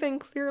kohl, even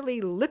clearly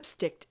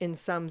lipsticked in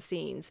some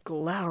scenes,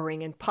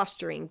 glowering and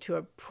posturing to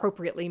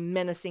appropriately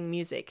menacing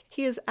music.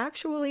 He is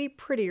actually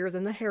prettier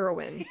than the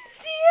heroine.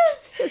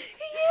 Yes, he is!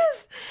 He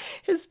is!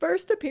 His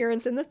first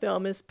appearance in the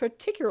film is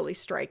particularly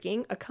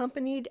striking,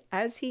 accompanied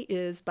as he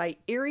is by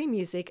eerie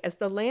music as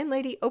the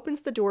landlady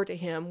opens the door to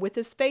him with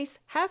his face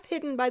half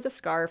hidden by the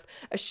scarf,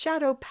 a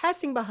shadow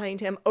passing behind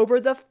him over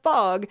the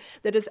fog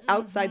that is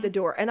outside the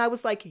door. And I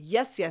was like,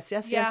 yes.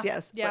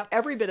 Like,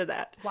 every bit of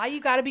that. Why you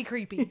gotta be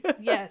creepy?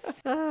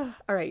 Yes. All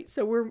right.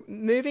 So we're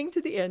moving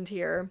to the end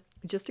here.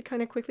 Just to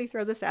kind of quickly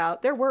throw this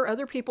out, there were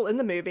other people in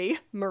the movie.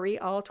 Marie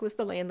Ault was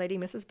the landlady,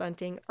 Mrs.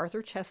 Bunting.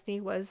 Arthur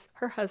Chesney was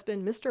her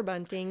husband, Mr.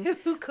 Bunting.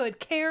 Who could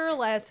care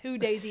less who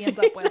Daisy ends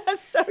up with.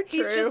 That's so true.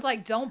 He's just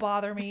like, don't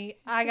bother me.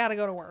 I gotta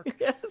go to work.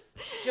 Yes.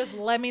 Just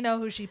let me know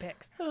who she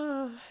picks.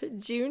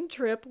 June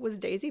Tripp was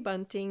Daisy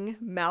Bunting.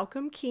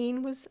 Malcolm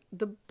Keene was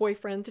the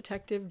boyfriend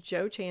detective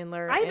Joe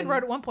Chandler. I even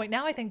wrote at one point,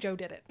 now I think Joe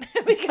did it.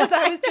 Because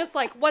I was just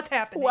like, what's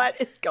happening?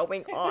 What is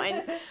going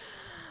on?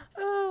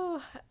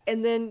 Oh,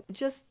 and then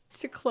just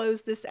to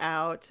close this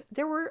out,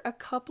 there were a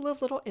couple of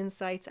little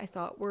insights I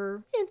thought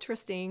were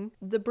interesting.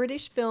 The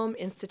British Film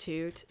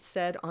Institute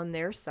said on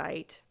their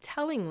site,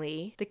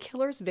 tellingly, the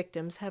killer's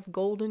victims have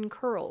golden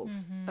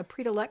curls, a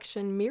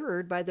predilection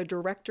mirrored by the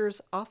director's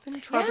often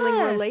troubling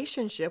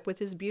relationship with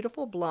his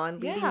beautiful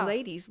blonde leading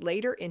ladies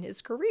later in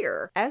his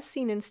career. As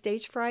seen in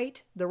Stage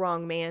Fright, The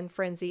Wrong Man,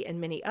 Frenzy, and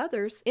many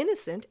others,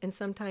 innocent and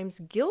sometimes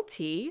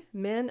guilty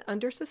men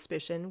under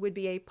suspicion would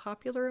be a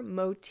popular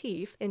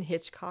motif in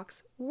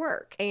Hitchcock's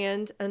work.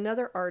 And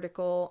another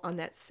article on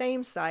that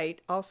same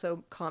site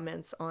also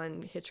comments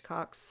on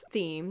Hitchcock's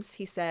themes.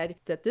 He said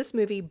that this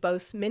movie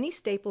boasts many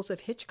staples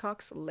of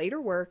Hitchcock's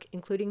later work,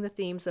 including the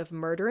themes of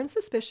murder and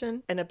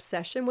suspicion, an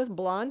obsession with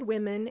blonde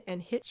women,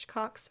 and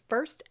Hitchcock's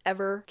first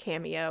ever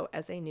cameo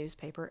as a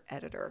newspaper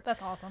editor.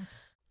 That's awesome.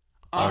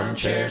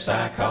 Armchair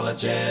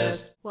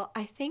Psychologist. Well,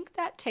 I think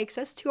that takes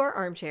us to our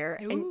armchair.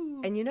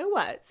 And you know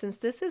what? Since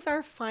this is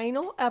our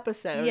final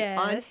episode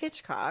on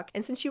Hitchcock,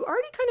 and since you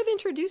already kind of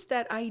introduced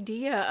that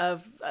idea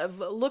of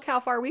look how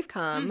far we've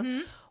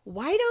come,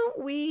 why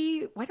don't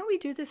we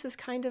do this as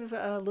kind of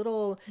a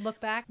little look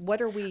back?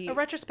 What are we? A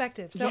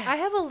retrospective. So Yes. I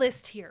have a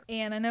list here,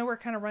 and I know we're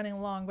kind of running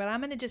along, but I'm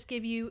going to just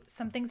give you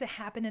some things that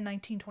happened in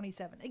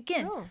 1927.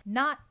 Again,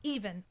 not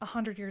even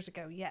 100 years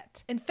ago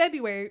yet. In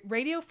February,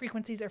 radio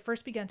frequencies are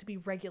first begun to be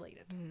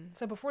regulated.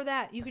 So before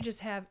that, you could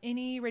just have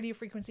any radio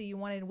frequency you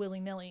wanted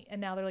willy-nilly,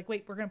 and now they're like,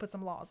 wait, we're going to put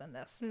some laws in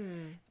this.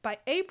 By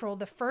April,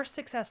 the first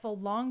successful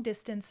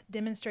long-distance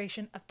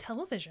demonstration of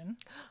television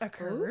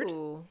occurred.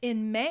 Ooh.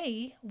 In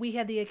May, we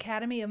had the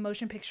Academy of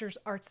Motion Pictures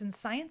Arts and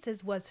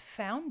Sciences was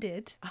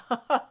founded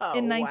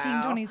in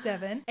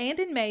 1927. And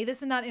in May,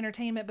 this is not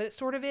entertainment, but it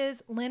sort of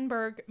is,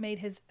 Lindbergh made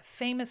his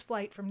famous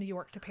flight from New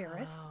York to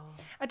Paris.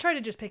 I try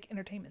to just pick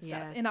entertainment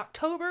stuff. Yes. In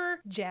October,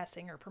 Jazz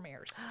Singer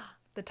premieres.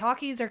 The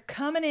talkies are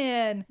coming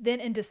in.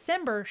 Then in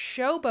December,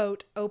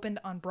 Showboat opened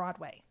on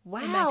Broadway.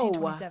 Wow. In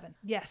 1927.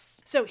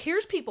 Yes. So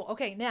here's people.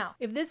 Okay, now,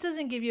 if this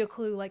doesn't give you a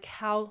clue like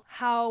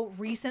how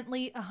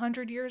recently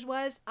 100 years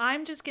was,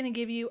 I'm just going to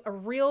give you a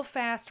real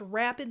fast,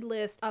 rapid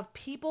list of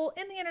people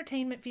in the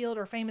entertainment field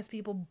or famous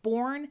people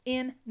born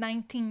in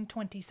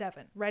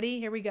 1927. Ready?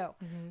 Here we go.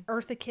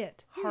 Eartha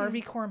Kitt,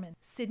 Harvey Korman,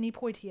 Sidney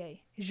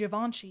Poitier,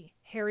 Givenchy,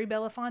 Harry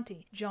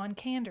Belafonte, John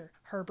Kander,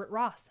 Herbert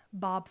Ross,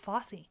 Bob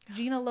Fosse,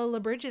 Gina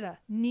Lollobrigida,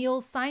 Neil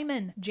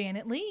Simon,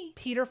 Janet Leigh,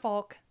 Peter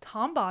Falk,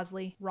 Tom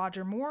Bosley,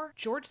 Roger Moore,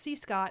 George C.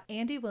 Scott,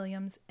 Andy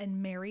Williams,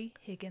 and Mary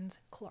Higgins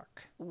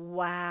Clark.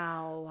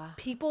 Wow.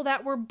 People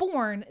that were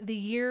born the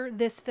year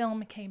this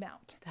film came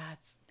out.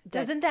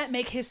 Doesn't that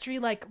make history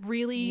like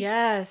really?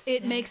 Yes.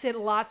 It makes it a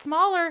lot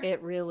smaller. It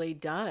really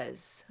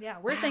does. Yeah,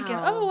 we're thinking,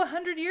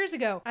 100 years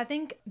ago. I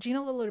think Gina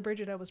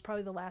Lollobrigida was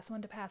probably the last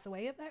one to pass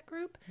away of that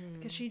group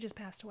because she just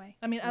passed away.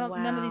 I mean,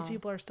 none of these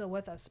people are still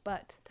with us,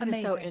 but That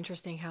amazing. is so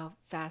interesting how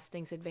fast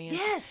things advance.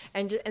 Yes.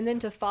 And then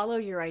to follow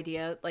your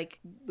idea, like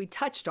we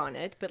touched on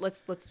it, but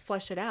let's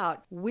flesh it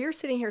out. We're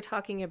sitting here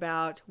talking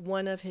about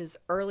one of his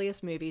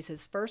earliest movies,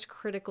 his first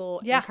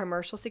critical and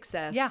commercial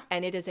success. Yeah.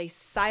 And it is a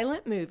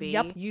silent movie.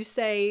 Yep. You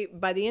say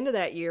by the end of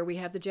that year, we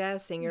have the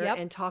Jazz Singer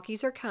and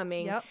talkies are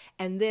coming. Yep.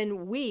 And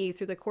then we,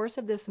 through the course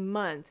of this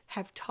month,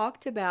 have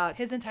talked about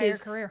His entire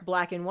career.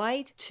 Black and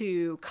white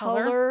to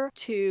color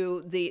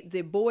to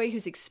the boy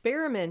who's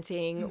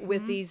experimenting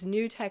with these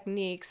new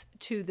techniques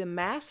to the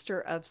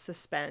master of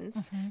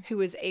suspense who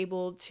is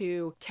able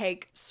to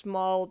take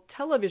small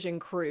television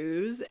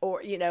crews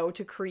or,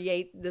 to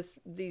create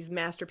these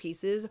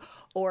masterpieces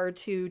or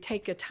to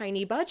take a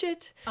tiny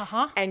budget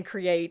and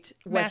create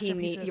what he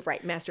needs.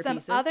 Right,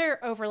 masterpieces. Some other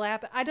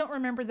overlap. I don't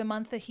remember the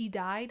month that he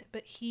died,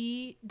 but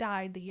he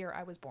died the year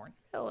I was born.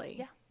 Really?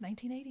 Yeah,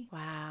 1980.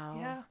 Wow.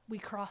 Yeah, we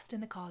crossed in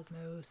the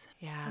cosmos.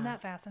 Yeah. Isn't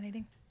that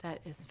fascinating?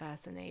 That is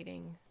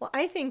fascinating. Well,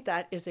 I think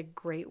that is a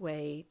great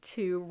way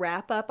to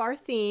wrap up our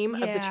theme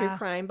of the true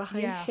crime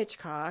behind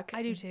Hitchcock.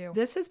 I do too.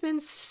 This has been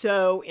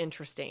so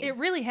interesting. It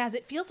really has.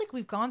 It feels like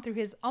we've gone through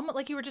his, almost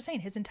like you were just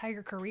saying, his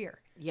entire career.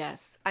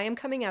 Yes. I am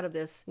coming out of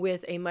this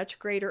with a much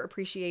greater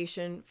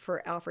appreciation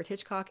for Alfred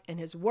Hitchcock and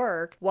his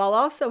work, while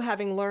also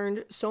having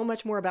learned so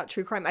much more about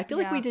true crime. I feel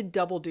like we did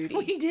double duty.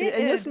 We did.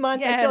 In this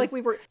month, I feel like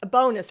we were a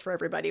bonus for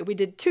everybody. We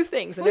did two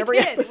things in every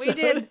episode. We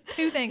did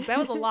two things. That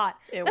was a lot.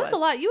 That was a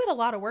lot. You had a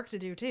lot of work to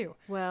do too.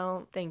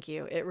 Well, thank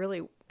you. It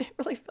really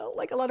felt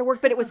like a lot of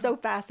work, but it was so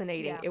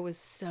fascinating. Yeah. It was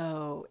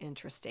so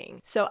interesting.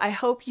 So I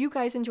hope you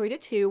guys enjoyed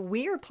it too.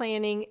 We are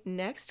planning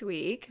next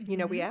week.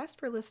 We asked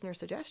for listener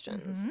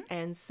suggestions.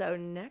 And so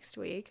next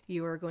week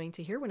you are going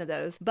to hear one of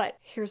those. But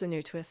here's a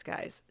new twist,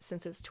 guys.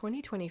 Since it's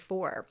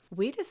 2024,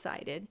 we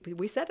decided,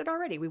 we said it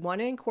already, we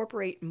want to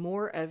incorporate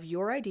more of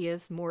your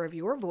ideas, more of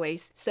your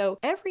voice. So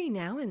every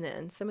now and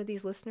then, some of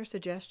these listener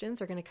suggestions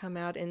are going to come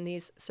out in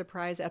these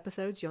surprise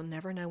episodes. You'll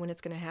never know when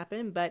it's going to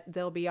happen, but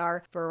they'll be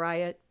our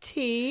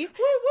variety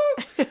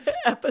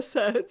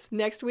episodes.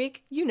 Next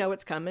week, you know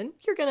it's coming.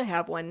 You're going to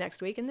have one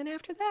next week. And then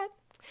after that,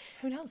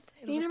 who knows?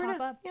 It'll just pop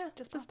up. Yeah,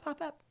 just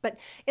pop up. But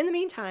in the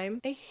meantime,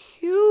 a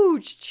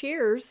huge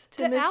cheers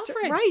to Mr.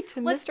 Alfred. Right,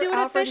 to Let's Mr. do it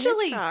Alfred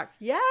officially. Hitchcock.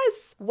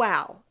 Yes.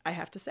 Wow. I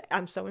have to say,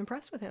 I'm so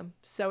impressed with him.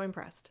 So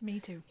impressed.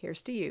 Me too.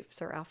 Here's to you,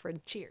 Sir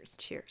Alfred. Cheers.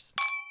 Cheers.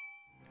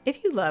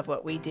 If you love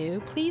what we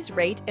do, please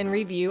rate and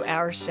review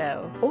our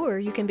show. Or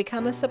you can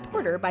become a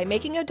supporter by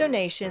making a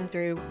donation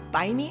through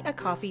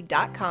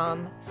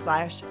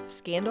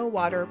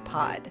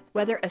buymeacoffee.com/ScandalWaterPod.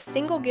 Whether a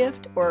single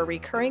gift or a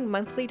recurring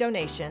monthly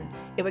donation,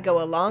 it would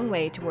go a long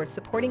way towards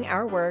supporting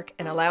our work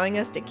and allowing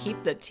us to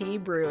keep the tea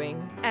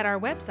brewing. At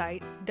our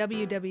website,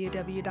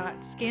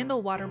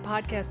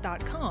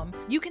 www.ScandalWaterPodcast.com,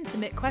 you can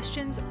submit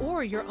questions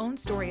or your own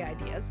story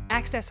ideas,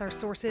 access our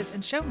sources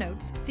and show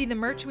notes, see the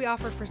merch we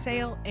offer for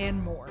sale,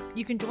 and more.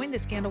 You can join the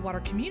Scandal Water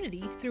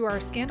community through our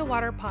Scandal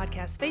Water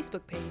Podcast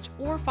Facebook page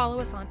or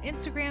follow us on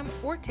Instagram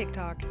or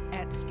TikTok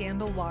at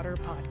Scandal Water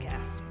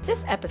Podcast.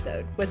 This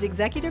episode was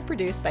executive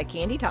produced by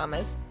Candy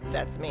Thomas,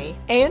 that's me,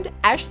 and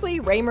Ashley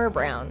Raymer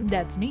Brown.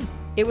 That's me.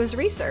 It was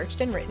researched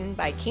and written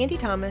by Candy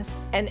Thomas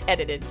and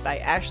edited by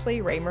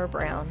Ashley Raymer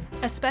Brown.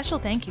 A special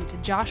thank you to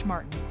Josh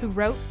Martin, who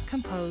wrote,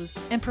 composed,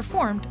 and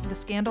performed the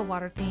Scandal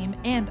Water theme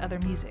and other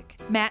music,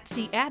 Matt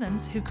C.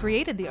 Adams, who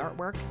created the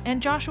artwork,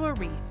 and Joshua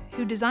Reith,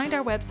 who designed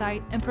our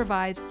website and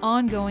provides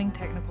ongoing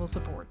technical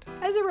support.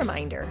 As a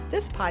reminder,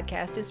 this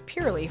podcast is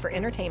purely for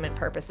entertainment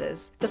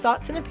purposes. The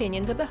thoughts and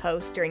opinions of the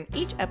host during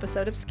each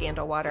episode of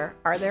Scandal Water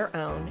are their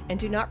own and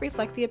do not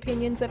reflect the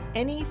opinions of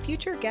any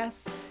future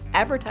guests,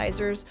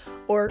 advertisers,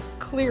 or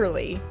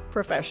clearly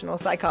professional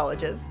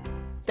psychologists.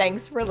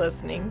 Thanks for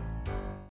listening.